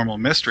paranormal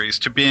mysteries,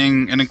 to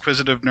being an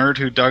inquisitive nerd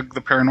who dug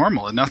the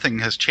paranormal. And nothing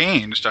has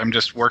changed. I'm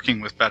just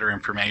working with better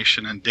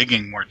information and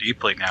digging more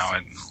deeply now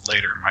and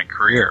later in my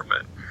career.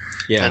 But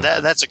Yeah, and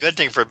that's a good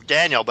thing for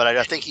Daniel, but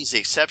I think he's the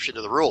exception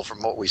to the rule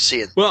from what we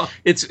see. Well,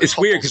 it's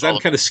weird because I'm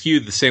kind of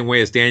skewed the same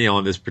way as Daniel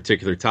on this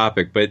particular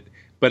topic, but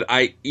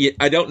I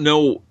don't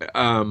know.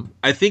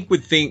 I think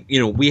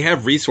we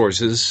have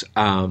resources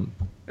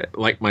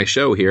like my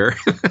show here,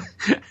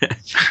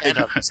 and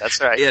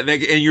that's right. Yeah,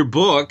 and your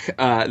book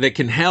that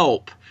can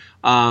help,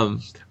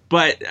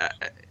 but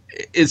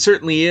it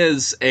certainly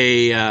is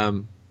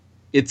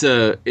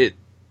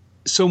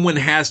someone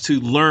has to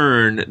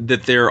learn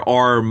that there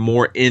are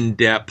more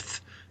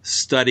in-depth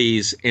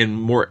studies and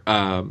more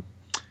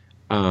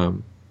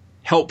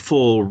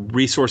helpful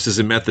resources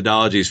and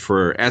methodologies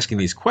for asking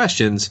these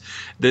questions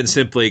than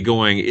simply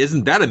going,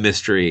 isn't that a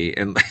mystery?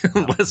 And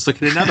let's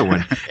look at another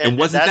one. And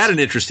wasn't that an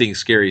interesting,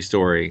 scary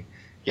story?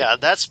 Yeah,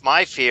 that's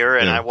my fear,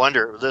 and I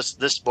wonder,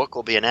 this book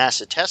will be an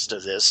acid test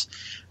of this.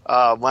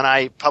 When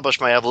I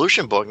published my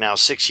evolution book now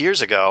 6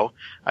 years ago,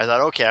 I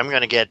thought, okay, I'm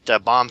going to get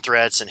bomb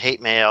threats and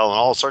hate mail and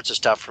all sorts of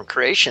stuff from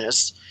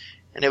creationists,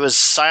 and it was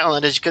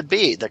silent as could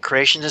be. The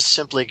creationists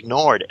simply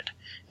ignored it.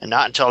 And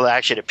not until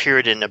actually it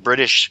appeared in the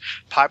British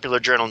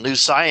popular journal New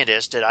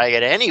Scientist did I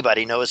get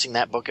anybody noticing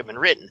that book had been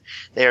written.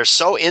 They are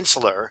so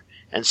insular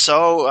and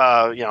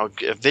so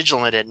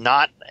vigilant at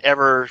not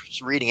ever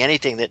reading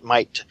anything that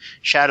might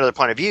shadow their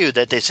point of view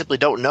that they simply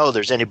don't know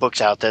there's any books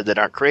out there that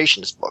aren't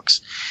creationist books.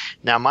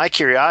 Now, my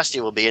curiosity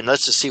will be, and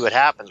let's just see what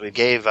happens. We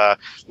gave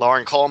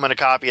Lauren Coleman a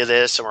copy of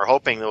this, and we're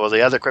hoping that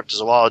the other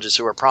cryptozoologists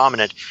who are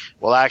prominent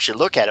will actually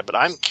look at it. But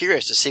I'm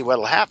curious to see what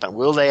will happen.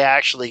 Will they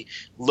actually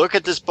look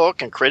at this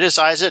book and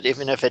criticize it,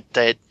 even if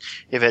it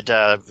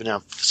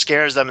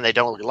scares them and they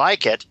don't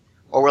like it?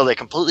 Or will they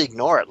completely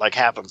ignore it, like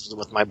happens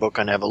with my book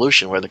on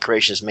evolution, where the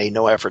creationists made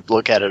no effort to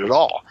look at it at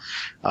all?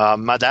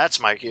 That's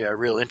my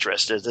real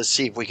interest, is to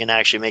see if we can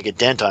actually make a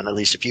dent on at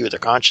least a few of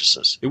their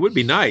consciousness. It would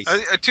be nice.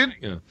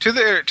 To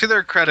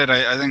their credit,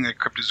 I think that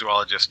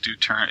cryptozoologists do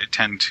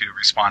tend to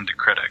respond to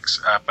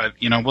critics. But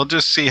we'll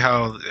just see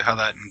how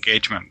that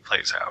engagement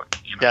plays out.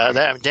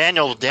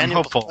 Daniel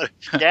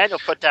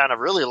put down a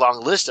really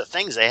long list of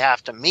things they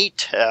have to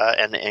meet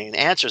and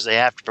answers they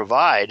have to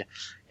provide.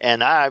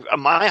 And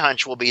my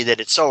hunch will be that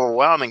it's so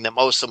overwhelming that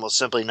most of them will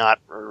simply not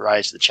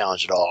rise to the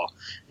challenge at all.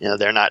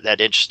 They're not that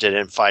interested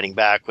in fighting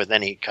back with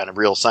any kind of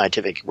real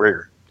scientific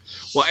rigor.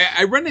 Well,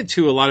 I run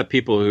into a lot of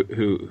people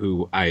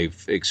who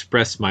I've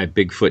expressed my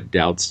Bigfoot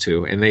doubts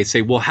to, and they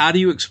say, well, how do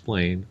you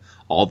explain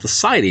all the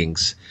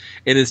sightings?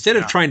 And instead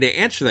of trying to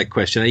answer that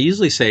question, I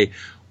usually say,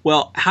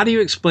 well, how do you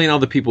explain all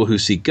the people who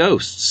see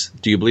ghosts?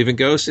 Do you believe in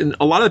ghosts? And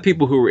a lot of the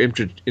people who are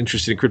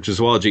interested in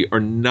cryptozoology are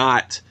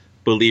not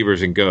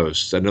believers in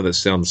ghosts. I know that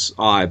sounds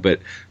odd, but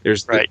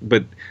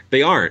but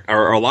they aren't,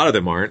 or a lot of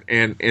them aren't,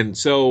 and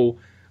so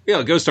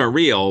ghosts aren't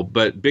real,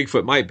 but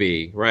Bigfoot might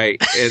be, right?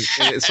 And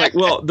it's like,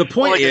 well, the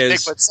point is,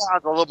 Bigfoot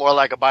sounds a little more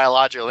like a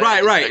biological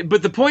entity. Right.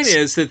 But the point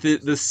is that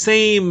the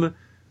same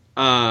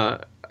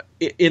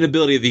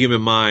inability of the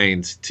human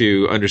mind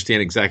to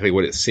understand exactly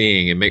what it's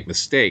seeing and make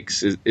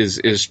mistakes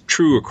is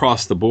true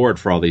across the board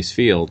for all these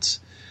fields.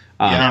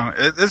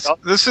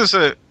 This is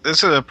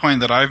a point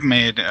that I've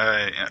made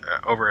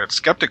over at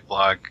Skeptic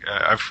Blog.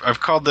 I've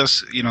called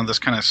this, this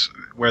kind of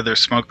where there's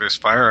smoke, there's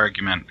fire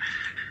argument,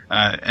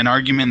 an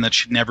argument that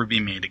should never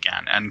be made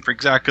again, and for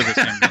exactly the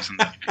same reason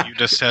that you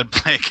just said,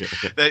 Blake.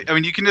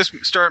 You can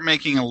just start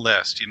making a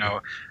list.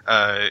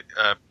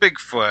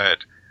 Bigfoot,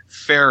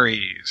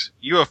 fairies,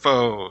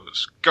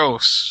 UFOs,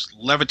 ghosts,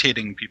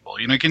 levitating people.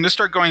 You can just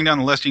start going down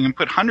the list. You can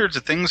put hundreds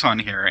of things on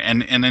here,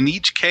 and in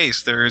each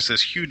case, there is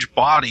this huge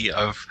body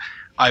of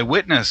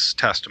eyewitness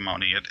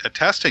testimony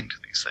attesting to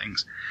these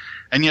things.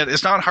 And yet,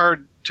 it's not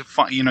hard to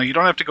find. You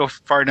don't have to go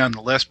far down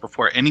the list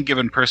before any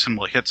given person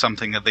will hit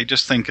something that they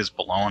just think is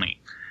baloney.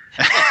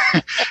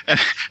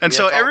 and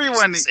so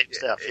everyone, same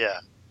stuff,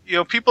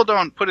 people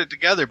don't put it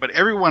together, but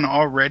everyone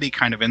already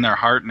kind of in their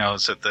heart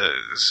knows that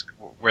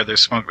where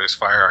there's smoke, there's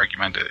fire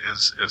argument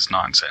is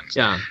nonsense.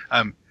 Yeah.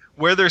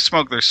 Where there's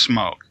smoke, there's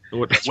smoke.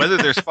 Whether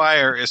there's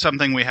fire is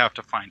something we have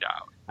to find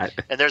out.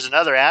 And there's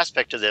another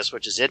aspect to this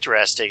which is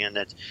interesting and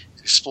that's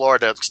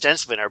explored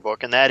extensively in our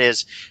book, and that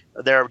is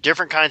there are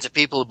different kinds of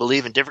people who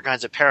believe in different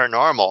kinds of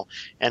paranormal.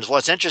 And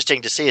what's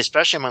interesting to see,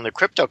 especially among the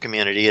crypto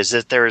community, is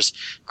that there's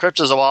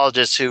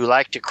cryptozoologists who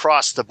like to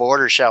cross the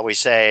border, shall we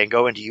say, and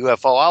go into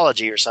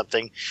UFOlogy or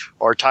something,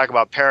 or talk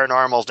about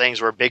paranormal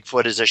things where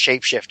Bigfoot is a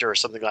shapeshifter or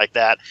something like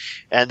that.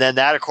 And then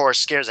that, of course,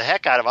 scares the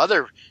heck out of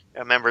other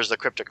members of the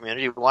crypto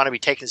community who want to be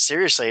taken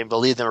seriously and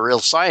believe them are real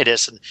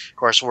scientists, and of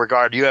course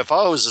regard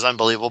UFOs as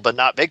unbelievable but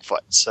not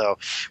Bigfoot. So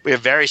we have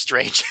a very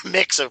strange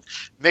mix of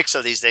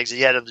these things, and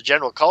yet in the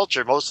general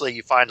culture mostly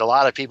you find a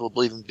lot of people who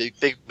believe in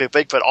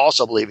Bigfoot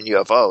also believe in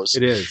UFOs.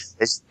 It is.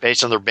 It's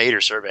based on their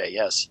Bader survey,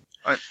 yes.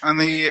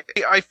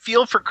 I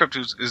feel for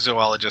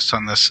cryptozoologists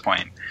on this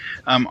point.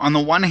 On the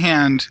one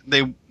hand,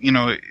 they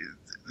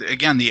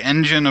again, the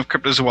engine of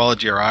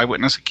cryptozoology are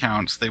eyewitness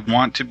accounts. They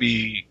want to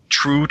be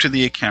true to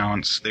the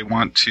accounts. They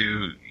want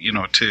to,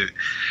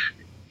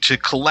 to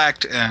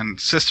collect and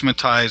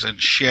systematize and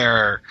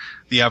share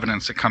the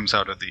evidence that comes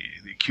out of the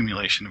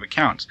accumulation of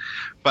accounts.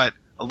 But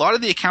a lot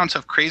of the accounts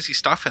have crazy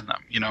stuff in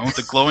them.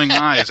 The glowing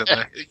eyes, and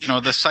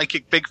the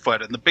psychic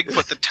Bigfoot, and the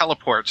Bigfoot that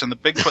teleports, and the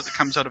Bigfoot that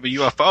comes out of a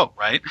UFO,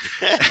 right?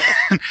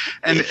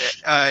 and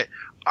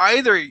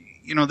either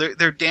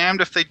they're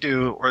damned if they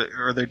do,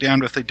 or they're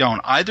damned if they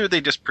don't. Either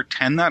they just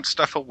pretend that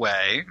stuff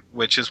away,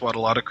 which is what a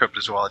lot of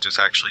cryptozoologists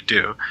actually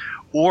do,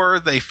 or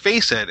they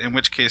face it, in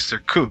which case they're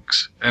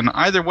kooks. And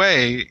either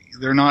way,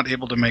 they're not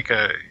able to make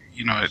a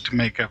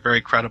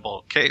very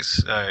credible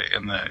case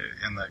in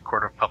the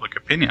court of public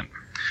opinion.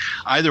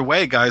 Either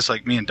way, guys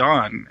like me and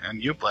Don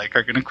and you, Blake,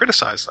 are going to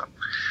criticize them.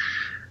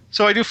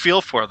 So I do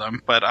feel for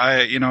them, but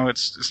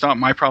it's not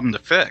my problem to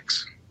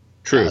fix.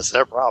 True. That's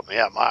their problem.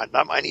 Yeah,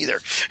 not mine either.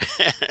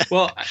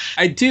 Well,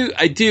 I do.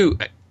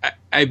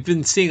 I've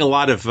been seeing a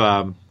lot of,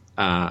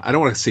 I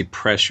don't want to say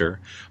pressure,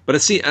 but I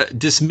see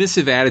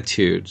dismissive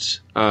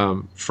attitudes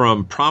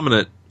from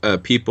prominent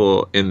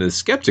people in the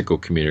skeptical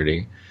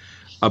community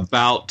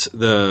about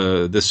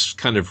this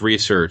kind of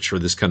research or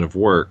this kind of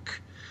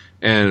work.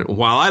 And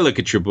while I look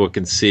at your book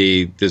and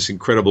see this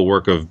incredible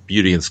work of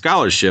beauty and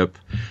scholarship,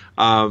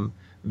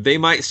 they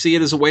might see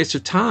it as a waste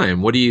of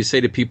time. What do you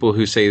say to people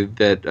who say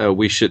that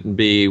we shouldn't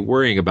be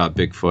worrying about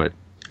Bigfoot?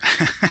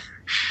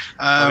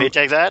 Want me to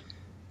take that?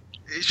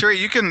 Sure,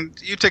 you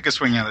take a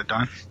swing at it,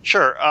 Don.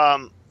 Sure.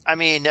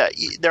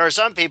 There are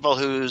some people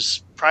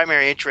whose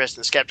primary interest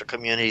in the skeptical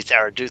community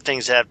do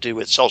things that have to do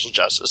with social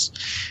justice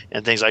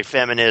and things like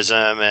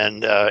feminism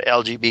and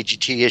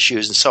LGBT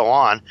issues and so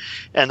on.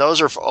 And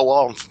those are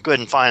all good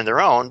and fine on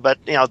their own, but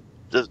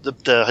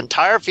the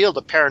entire field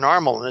of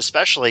paranormal, and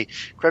especially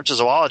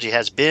cryptozoology,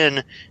 has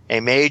been a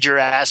major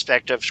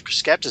aspect of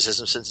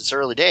skepticism since its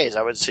early days.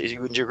 I would say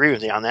you would agree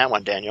with me on that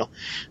one, Daniel,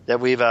 that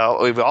we've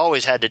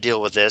always had to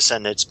deal with this,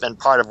 and it's been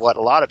part of what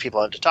a lot of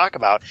people have to talk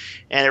about.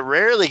 And it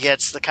rarely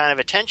gets the kind of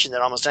attention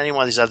that almost any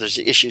one of these other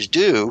issues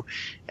do,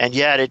 and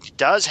yet it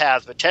does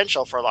have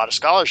potential for a lot of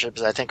scholarship,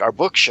 as I think our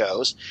book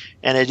shows,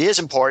 and it is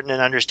important in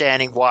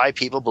understanding why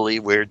people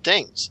believe weird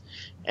things.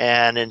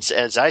 And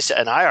as I said,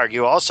 and I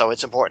argue also,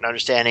 it's important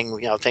understanding,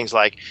 things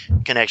like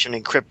connection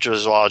in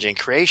cryptozoology and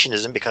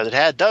creationism, because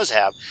it does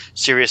have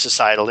serious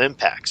societal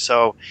impacts.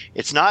 So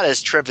it's not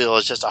as trivial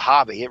as just a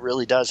hobby. It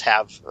really does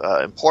have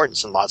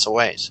importance in lots of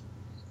ways.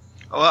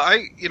 Well,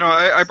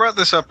 I brought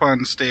this up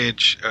on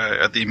stage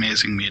at the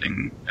Amazing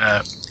Meeting,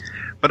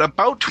 but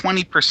about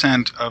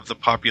 20% of the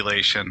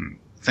population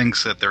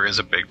thinks that there is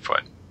a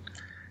Bigfoot.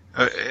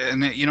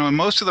 And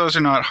most of those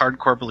are not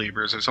hardcore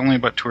believers. There's only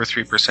about 2 or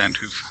 3%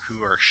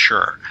 who are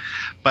sure.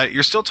 But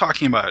you're still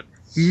talking about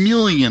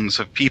millions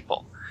of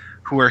people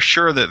who are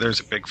sure that there's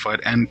a Bigfoot,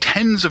 and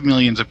tens of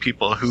millions of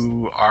people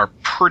who are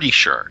pretty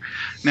sure.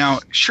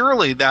 Now,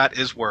 surely that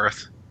is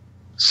worth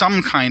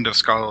some kind of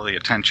scholarly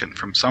attention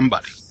from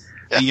somebody.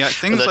 And yet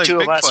things like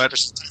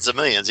Bigfoot, tens of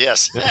millions,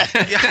 yes.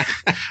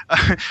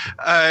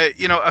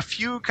 A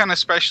few kind of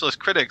specialist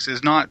critics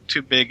is not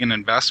too big an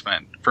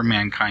investment for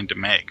mankind to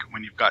make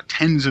when you've got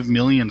tens of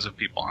millions of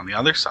people on the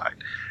other side.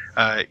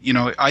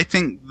 I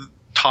think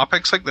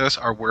topics like this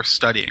are worth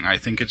studying. I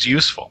think it's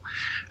useful.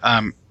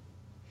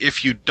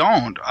 If you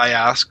don't, I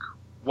ask,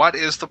 what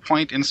is the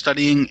point in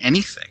studying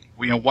anything?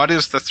 What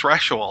is the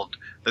threshold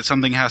that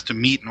something has to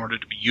meet in order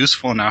to be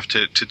useful enough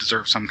to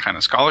deserve some kind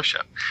of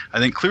scholarship? I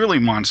think clearly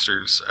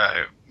monsters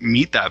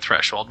meet that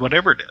threshold,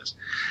 whatever it is.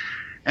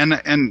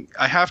 And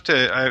I have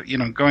to,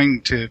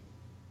 going to,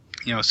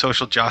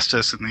 social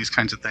justice and these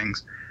kinds of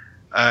things,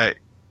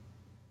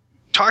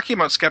 talking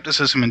about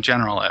skepticism in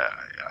general,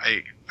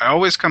 I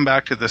always come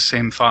back to the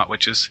same thought,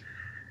 which is,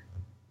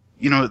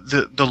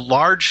 the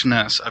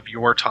largeness of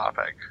your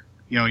topic,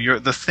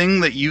 the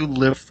thing that you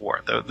live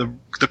for,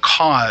 the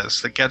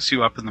cause that gets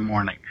you up in the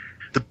morning.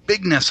 The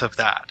bigness of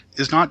that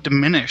is not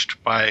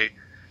diminished by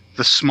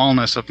the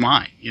smallness of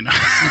mine,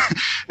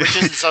 Which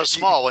isn't so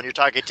small when you're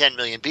talking 10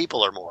 million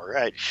people or more,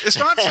 right? It's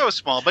not so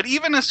small, but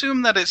even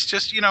assume that it's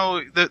just,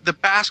 the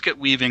basket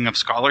weaving of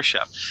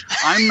scholarship.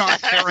 I'm not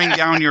tearing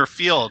down your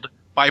field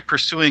by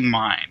pursuing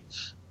mine.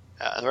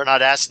 We're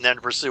not asking them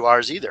to pursue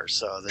ours either,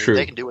 so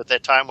they can do with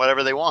that time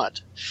whatever they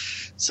want.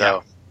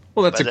 So,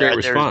 well, that's a great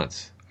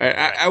response.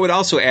 I would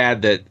also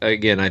add that,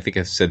 again, I think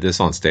I've said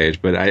this on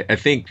stage, but I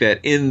think that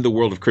in the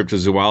world of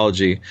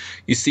cryptozoology,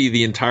 you see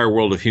the entire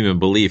world of human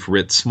belief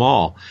writ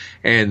small.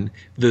 And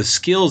the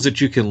skills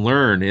that you can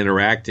learn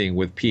interacting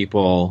with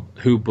people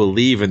who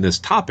believe in this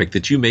topic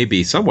that you may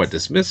be somewhat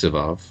dismissive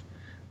of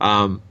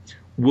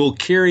will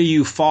carry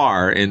you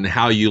far in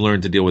how you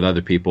learn to deal with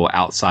other people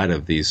outside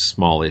of these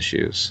small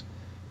issues.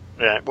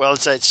 Yeah, well,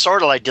 it's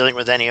sort of like dealing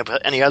with any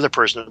other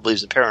person who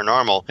believes in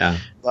paranormal. Yeah.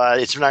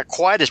 It's not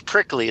quite as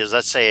prickly as,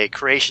 let's say, a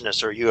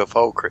creationist or a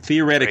UFO.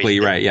 Theoretically,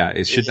 right? Yeah,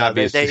 it should not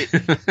be.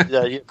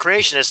 The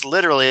creationists,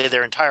 literally,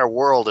 their entire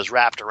world is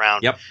wrapped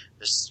around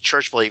this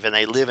church belief, and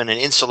they live in an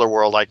insular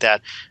world like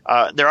that.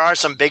 There are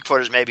some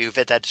Bigfooters maybe who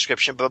fit that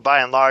description, but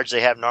by and large,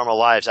 they have normal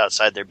lives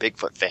outside their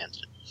Bigfoot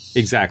fans.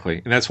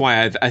 Exactly, and that's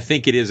why I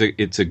think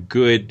it's a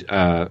good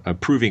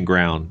proving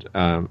ground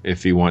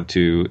if you want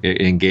to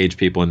engage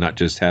people and not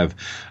just have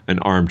an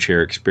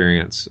armchair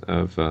experience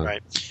of.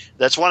 Right.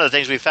 That's one of the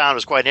things we found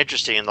was quite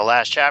interesting in the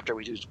last chapter.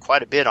 We do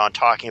quite a bit on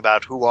talking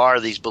about who are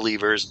these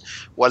believers,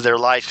 what their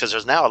life, because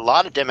there's now a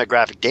lot of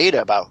demographic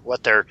data about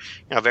what their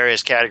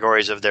various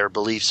categories of their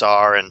beliefs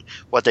are and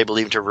what they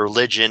believe to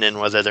religion and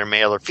whether they're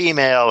male or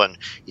female and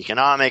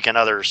economic and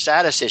other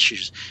status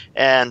issues.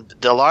 And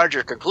the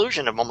larger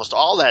conclusion of almost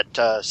all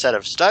that set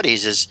of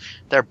studies is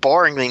they're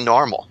boringly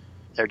normal.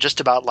 They're just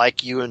about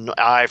like you and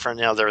I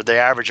they're the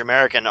average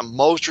American in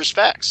most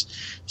respects.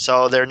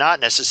 So they're not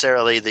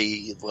necessarily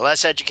the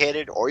less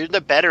educated or even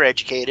the better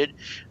educated.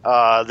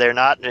 They're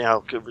not,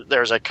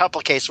 there's a couple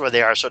of cases where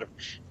they are sort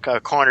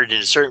of cornered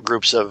into certain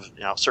groups of,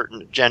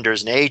 certain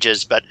genders and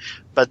ages, but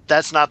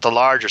that's not the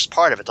largest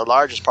part of it. The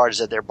largest part is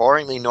that they're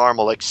boringly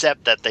normal,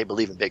 except that they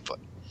believe in Bigfoot.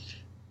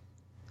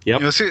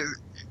 Yep.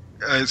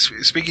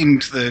 Speaking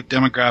to the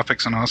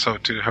demographics and also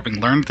to having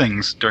learned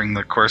things during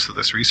the course of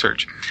this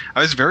research,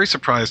 I was very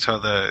surprised how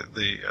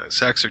the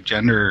sex or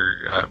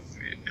gender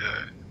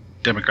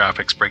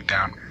demographics break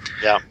down.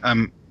 Yeah.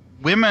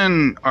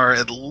 Women are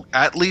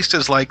at least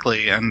as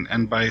likely,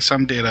 and by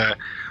some data,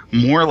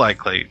 more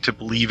likely to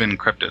believe in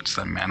cryptids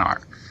than men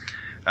are.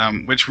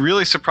 Which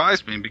really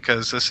surprised me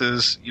because this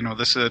is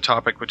a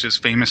topic which is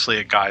famously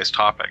a guy's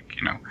topic,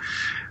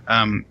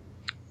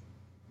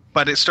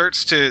 But it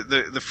starts to,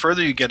 the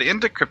further you get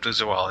into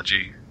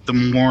cryptozoology, the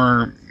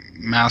more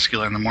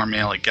masculine, the more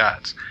male it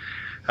gets.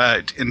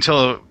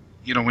 Until,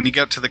 when you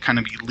get to the kind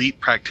of elite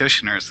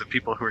practitioners, the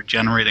people who are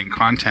generating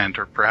content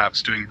or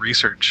perhaps doing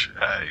research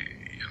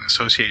in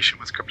association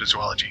with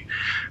cryptozoology,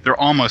 they're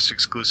almost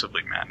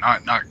exclusively men.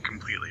 Not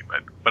completely,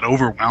 but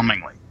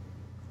overwhelmingly.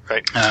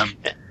 Right.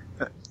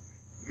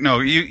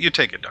 No, you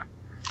take it, Don.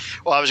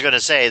 Well, I was going to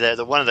say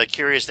that one of the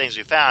curious things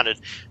we found, and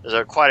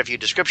there's quite a few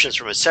descriptions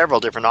from several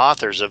different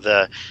authors of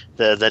the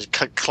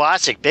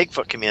classic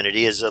Bigfoot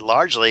community is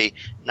largely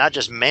not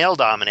just male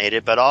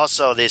dominated, but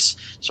also this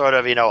sort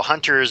of,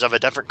 hunters of a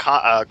different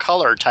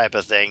color type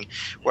of thing,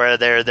 where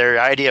their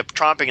idea of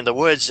tromping in the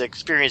woods to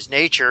experience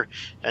nature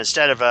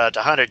instead of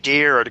to hunt a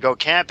deer or to go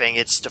camping,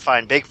 it's to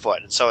find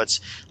Bigfoot. And so it's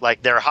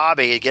like their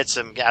hobby. It gets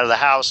them out of the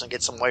house and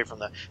gets them away from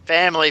the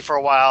family for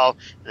a while,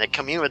 and they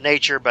commune with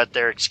nature, but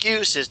their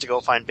excuse is to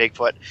go find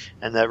Bigfoot,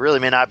 and that really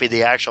may not be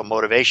the actual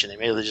motivation. They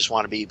merely just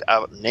want to be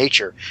out in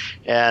nature.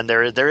 And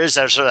there is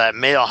that sort of that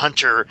male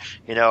hunter,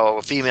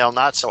 female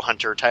not so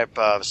hunter type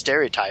of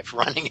stereotype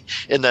running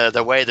in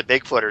the way the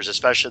Bigfooters,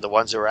 especially the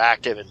ones who are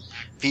active in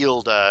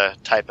field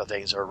type of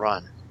things, are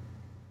run.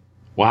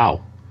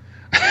 Wow.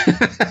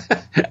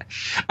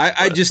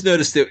 I just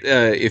noticed that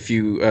if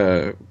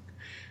you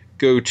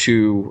go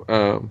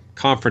to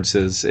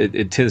conferences,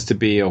 it tends to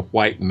be a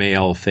white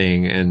male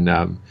thing,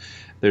 and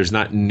there's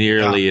not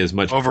nearly as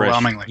much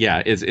overwhelmingly.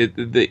 Pressure.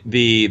 Yeah,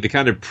 the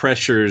kind of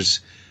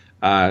pressures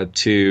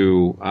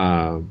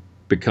to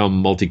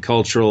become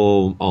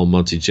multicultural, all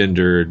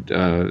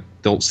multigendered,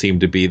 don't seem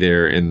to be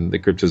there in the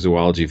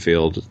cryptozoology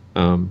field,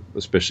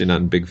 especially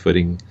not in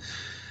Bigfooting.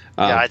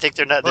 I think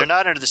they're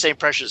not under the same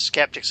pressure as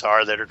skeptics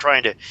are that are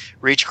trying to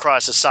reach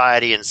across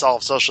society and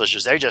solve social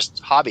issues. They're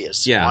just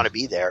hobbyists who want to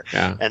be there,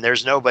 and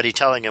there's nobody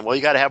telling them, "Well,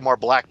 you got to have more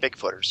black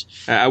Bigfooters."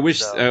 I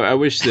wish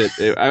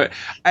that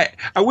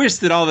I wish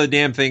that all the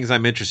damn things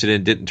I'm interested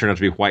in didn't turn out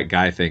to be white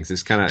guy things.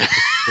 It's kind of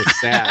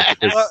sad.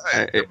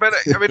 But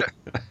I mean,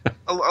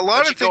 a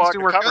lot of things do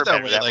work out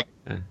that way. Like,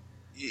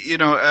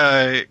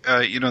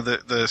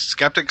 the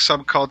skeptic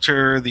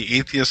subculture, the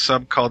atheist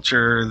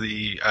subculture,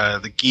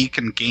 the geek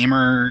and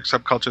gamer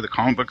subculture, the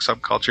comic book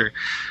subculture.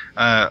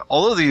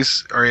 All of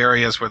these are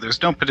areas where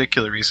there's no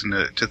particular reason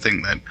to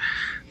think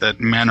that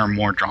men are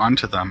more drawn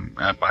to them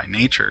by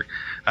nature,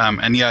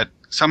 and yet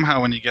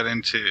somehow when you get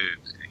into,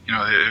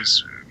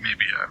 there's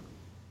maybe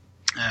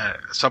a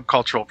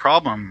subcultural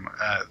problem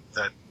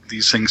that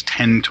these things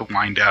tend to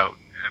wind out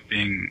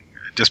being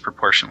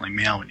disproportionately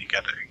male when you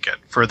get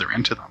further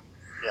into them.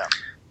 Yeah,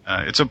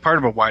 it's a part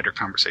of a wider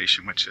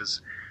conversation, which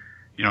is,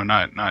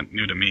 not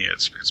new to me.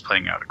 It's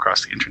playing out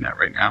across the internet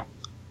right now.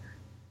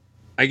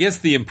 I guess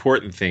the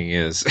important thing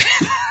is,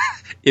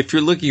 if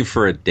you're looking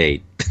for a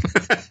date,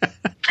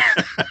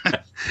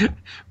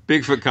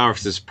 Bigfoot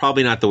conference is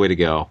probably not the way to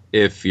go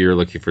if you're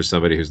looking for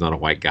somebody who's not a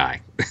white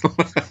guy.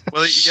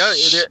 Well, yeah,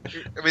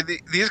 I mean,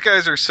 these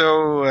guys are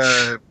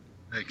so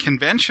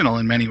conventional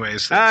in many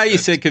ways. You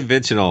said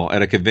conventional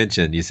at a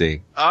convention, you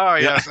see. Oh,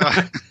 yes.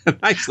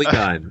 Nicely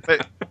done.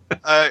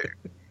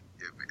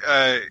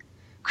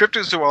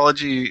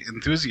 Cryptozoology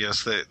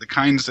enthusiasts, the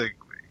kinds that,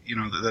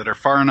 that are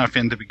far enough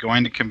in to be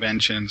going to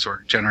conventions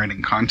or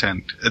generating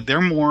content,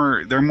 they're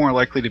more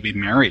likely to be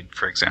married,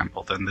 for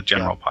example, than the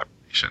general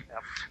population. Yeah.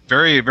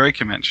 Very, very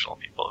conventional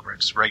people,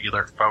 just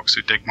regular folks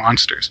who dig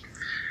monsters,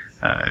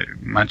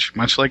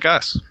 much like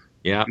us.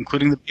 Yeah,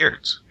 including the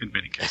beards in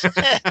many cases.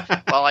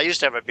 Well, I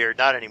used to have a beard,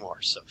 not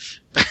anymore. So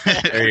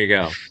there you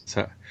go.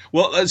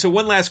 So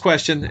one last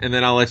question, and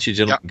then I'll let you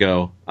gentlemen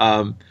go.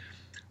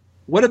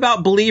 What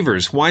about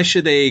believers? Why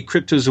should a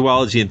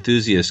cryptozoology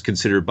enthusiast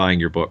consider buying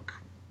your book?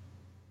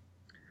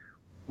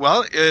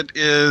 Well, it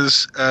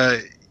is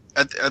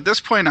at this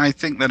point, I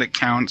think that it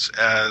counts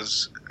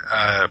as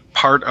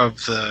part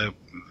of the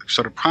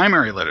sort of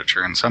primary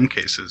literature in some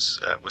cases,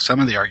 with some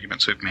of the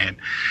arguments we've made,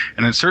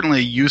 and it's certainly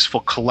a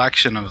useful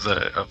collection of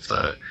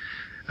the.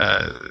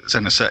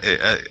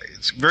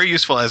 It's very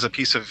useful as a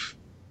piece of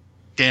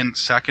dense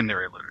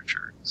secondary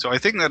literature. So I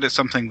think that it's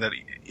something that,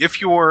 if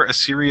you're a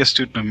serious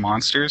student of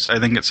monsters, I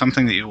think it's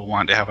something that you will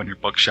want to have on your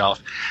bookshelf,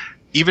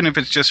 even if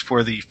it's just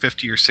for the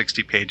 50 or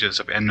 60 pages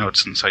of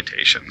endnotes and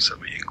citations that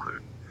we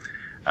include.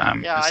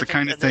 It's the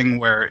kind of thing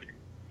where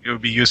it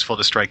would be useful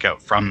to strike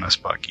out from this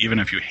book, even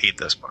if you hate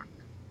this book.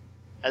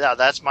 And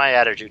that's my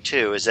attitude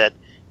too, is that,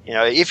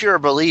 if you're a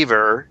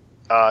believer,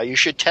 you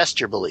should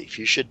test your belief.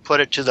 You should put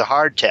it to the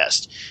hard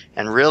test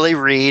and really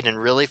read and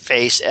really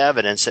face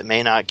evidence that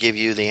may not give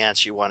you the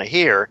answer you want to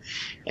hear.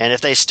 And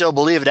if they still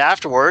believe it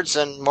afterwards,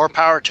 then more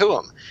power to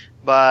them.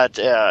 But,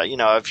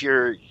 if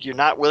you're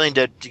not willing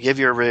to give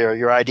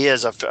your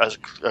ideas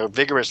a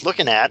vigorous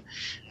looking at,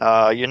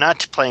 you're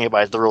not playing it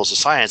by the rules of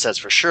science, that's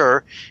for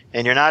sure.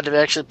 And you're not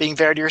actually being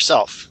fair to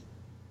yourself.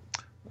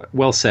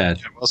 Well said.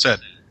 Yeah, well said.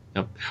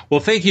 Yep. Well,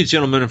 thank you,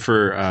 gentlemen,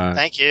 for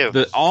thank you.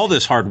 All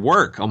this hard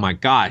work. Oh my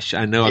gosh,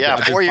 I know. Yeah,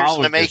 I've 4 years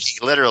in the making,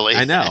 literally.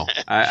 I know.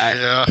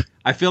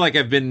 I feel like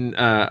I've been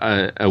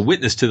a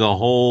witness to the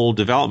whole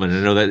development. I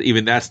know that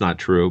even that's not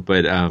true,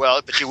 but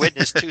but you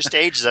witnessed 2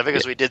 stages of it,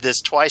 because we did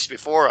this twice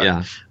before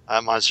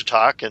on Monster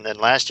Talk, and then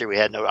last year we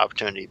had no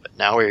opportunity, but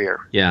now we're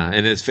here. Yeah,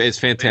 and it's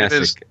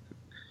fantastic.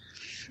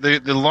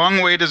 The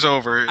long wait is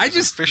over.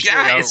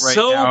 It's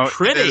so now.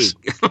 pretty.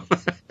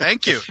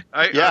 Thank you.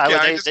 I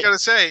just got to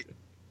say,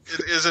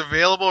 it is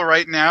available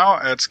right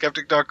now at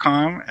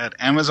skeptic.com, at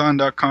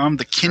amazon.com.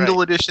 The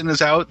Kindle edition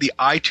is out. The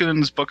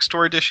iTunes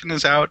bookstore edition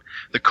is out.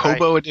 The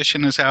Kobo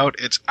edition is out.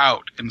 It's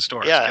out in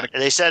stores. Yeah,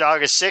 they said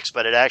August 6th,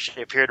 but it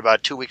actually appeared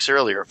about 2 weeks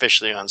earlier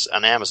officially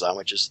on Amazon,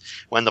 which is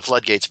when the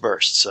floodgates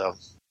burst. So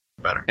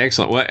better.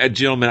 Excellent. Well,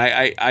 gentlemen,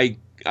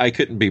 I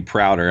couldn't be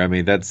prouder. I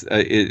mean, that's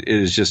it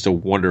is just a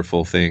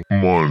wonderful thing.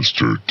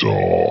 Monster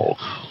Talk.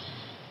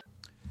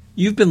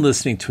 You've been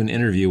listening to an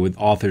interview with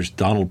authors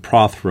Donald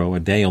Prothero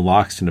and Daniel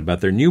Loxton about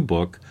their new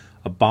book,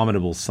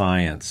 Abominable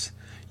Science.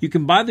 You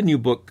can buy the new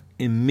book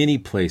in many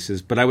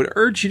places, but I would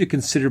urge you to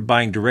consider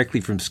buying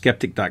directly from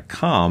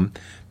Skeptic.com,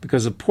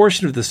 because a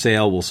portion of the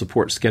sale will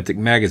support Skeptic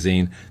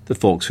Magazine, the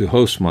folks who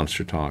host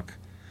Monster Talk.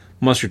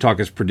 Monster Talk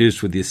is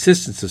produced with the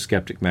assistance of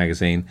Skeptic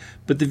Magazine,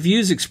 but the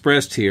views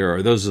expressed here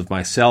are those of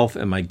myself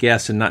and my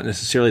guests, and not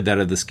necessarily that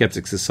of the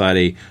Skeptic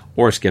Society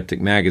or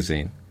Skeptic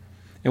Magazine.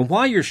 And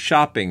while you're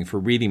shopping for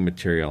reading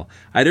material,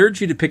 I'd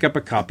urge you to pick up a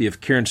copy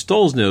of Karen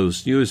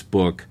Stollznow's newest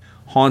book,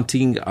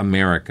 Haunting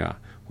America,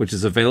 which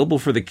is available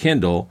for the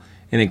Kindle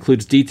and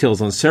includes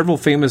details on several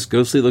famous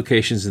ghostly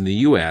locations in the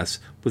U.S.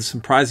 with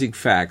surprising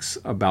facts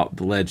about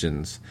the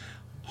legends.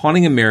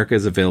 Haunting America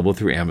is available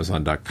through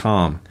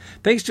Amazon.com.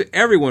 Thanks to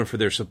everyone for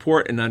their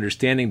support and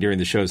understanding during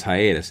the show's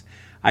hiatus.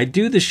 I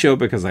do the show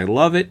because I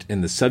love it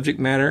and the subject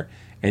matter,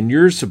 and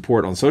your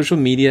support on social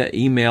media,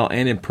 email,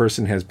 and in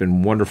person has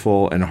been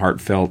wonderful and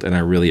heartfelt, and I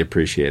really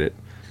appreciate it.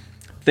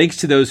 Thanks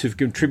to those who've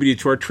contributed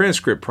to our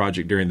transcript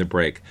project during the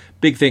break.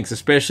 Big thanks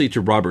especially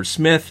to Robert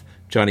Smith,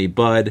 Johnny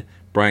Budd,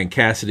 Brian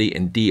Cassidy,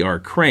 and D.R.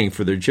 Crane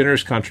for their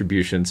generous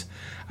contributions.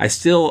 I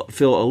still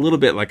feel a little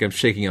bit like I'm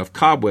shaking off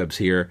cobwebs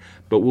here,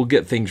 but we'll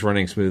get things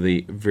running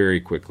smoothly very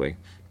quickly.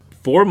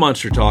 For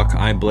Monster Talk,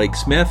 I'm Blake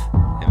Smith,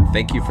 and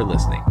thank you for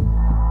listening.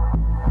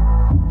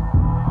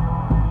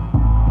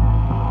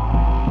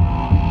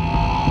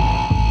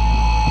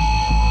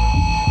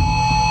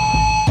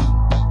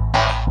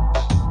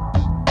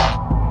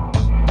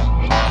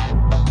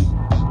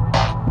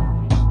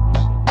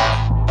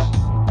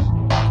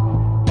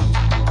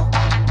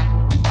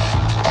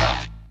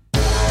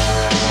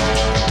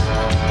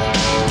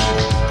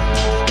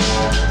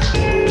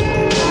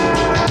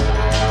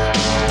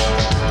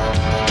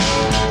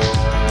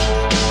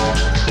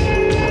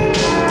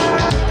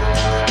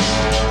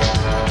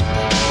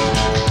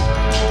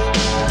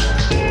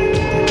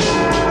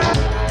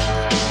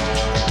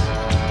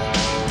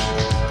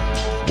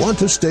 Want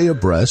to stay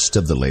abreast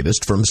of the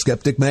latest from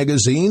Skeptic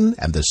Magazine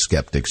and the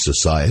Skeptic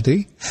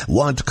Society?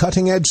 Want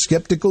cutting-edge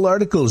skeptical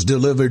articles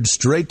delivered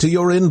straight to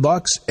your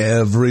inbox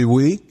every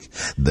week?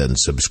 Then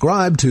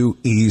subscribe to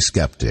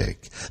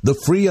eSkeptic, the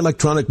free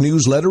electronic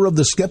newsletter of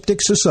the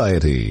Skeptic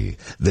Society.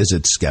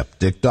 Visit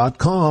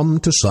skeptic.com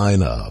to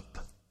sign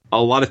up.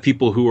 A lot of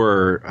people who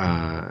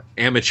are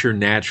amateur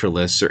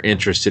naturalists are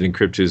interested in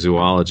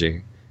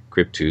cryptozoology.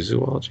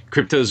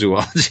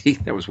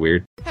 Cryptozoology. That was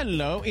weird.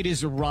 Hello, it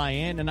is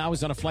Ryan, and I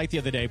was on a flight the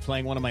other day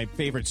playing one of my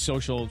favorite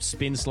social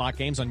spin slot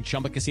games on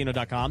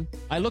ChumbaCasino.com.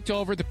 I looked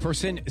over at the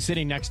person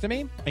sitting next to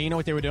me, and you know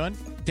what they were doing?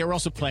 They were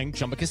also playing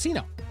Chumba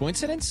Casino.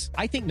 Coincidence?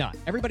 I think not.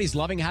 Everybody's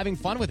loving having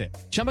fun with it.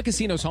 Chumba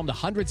Casino is home to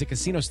hundreds of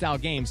casino-style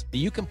games that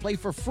you can play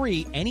for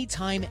free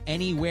anytime,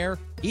 anywhere,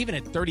 even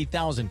at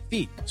 30,000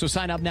 feet. So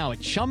sign up now at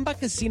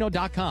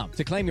ChumbaCasino.com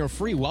to claim your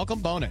free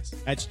welcome bonus.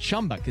 That's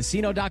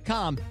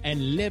ChumbaCasino.com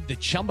and live the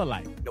Chumba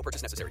life. No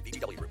purchase necessary.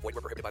 VGW. Void where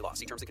prohibited by law.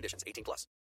 See terms and conditions. 18+.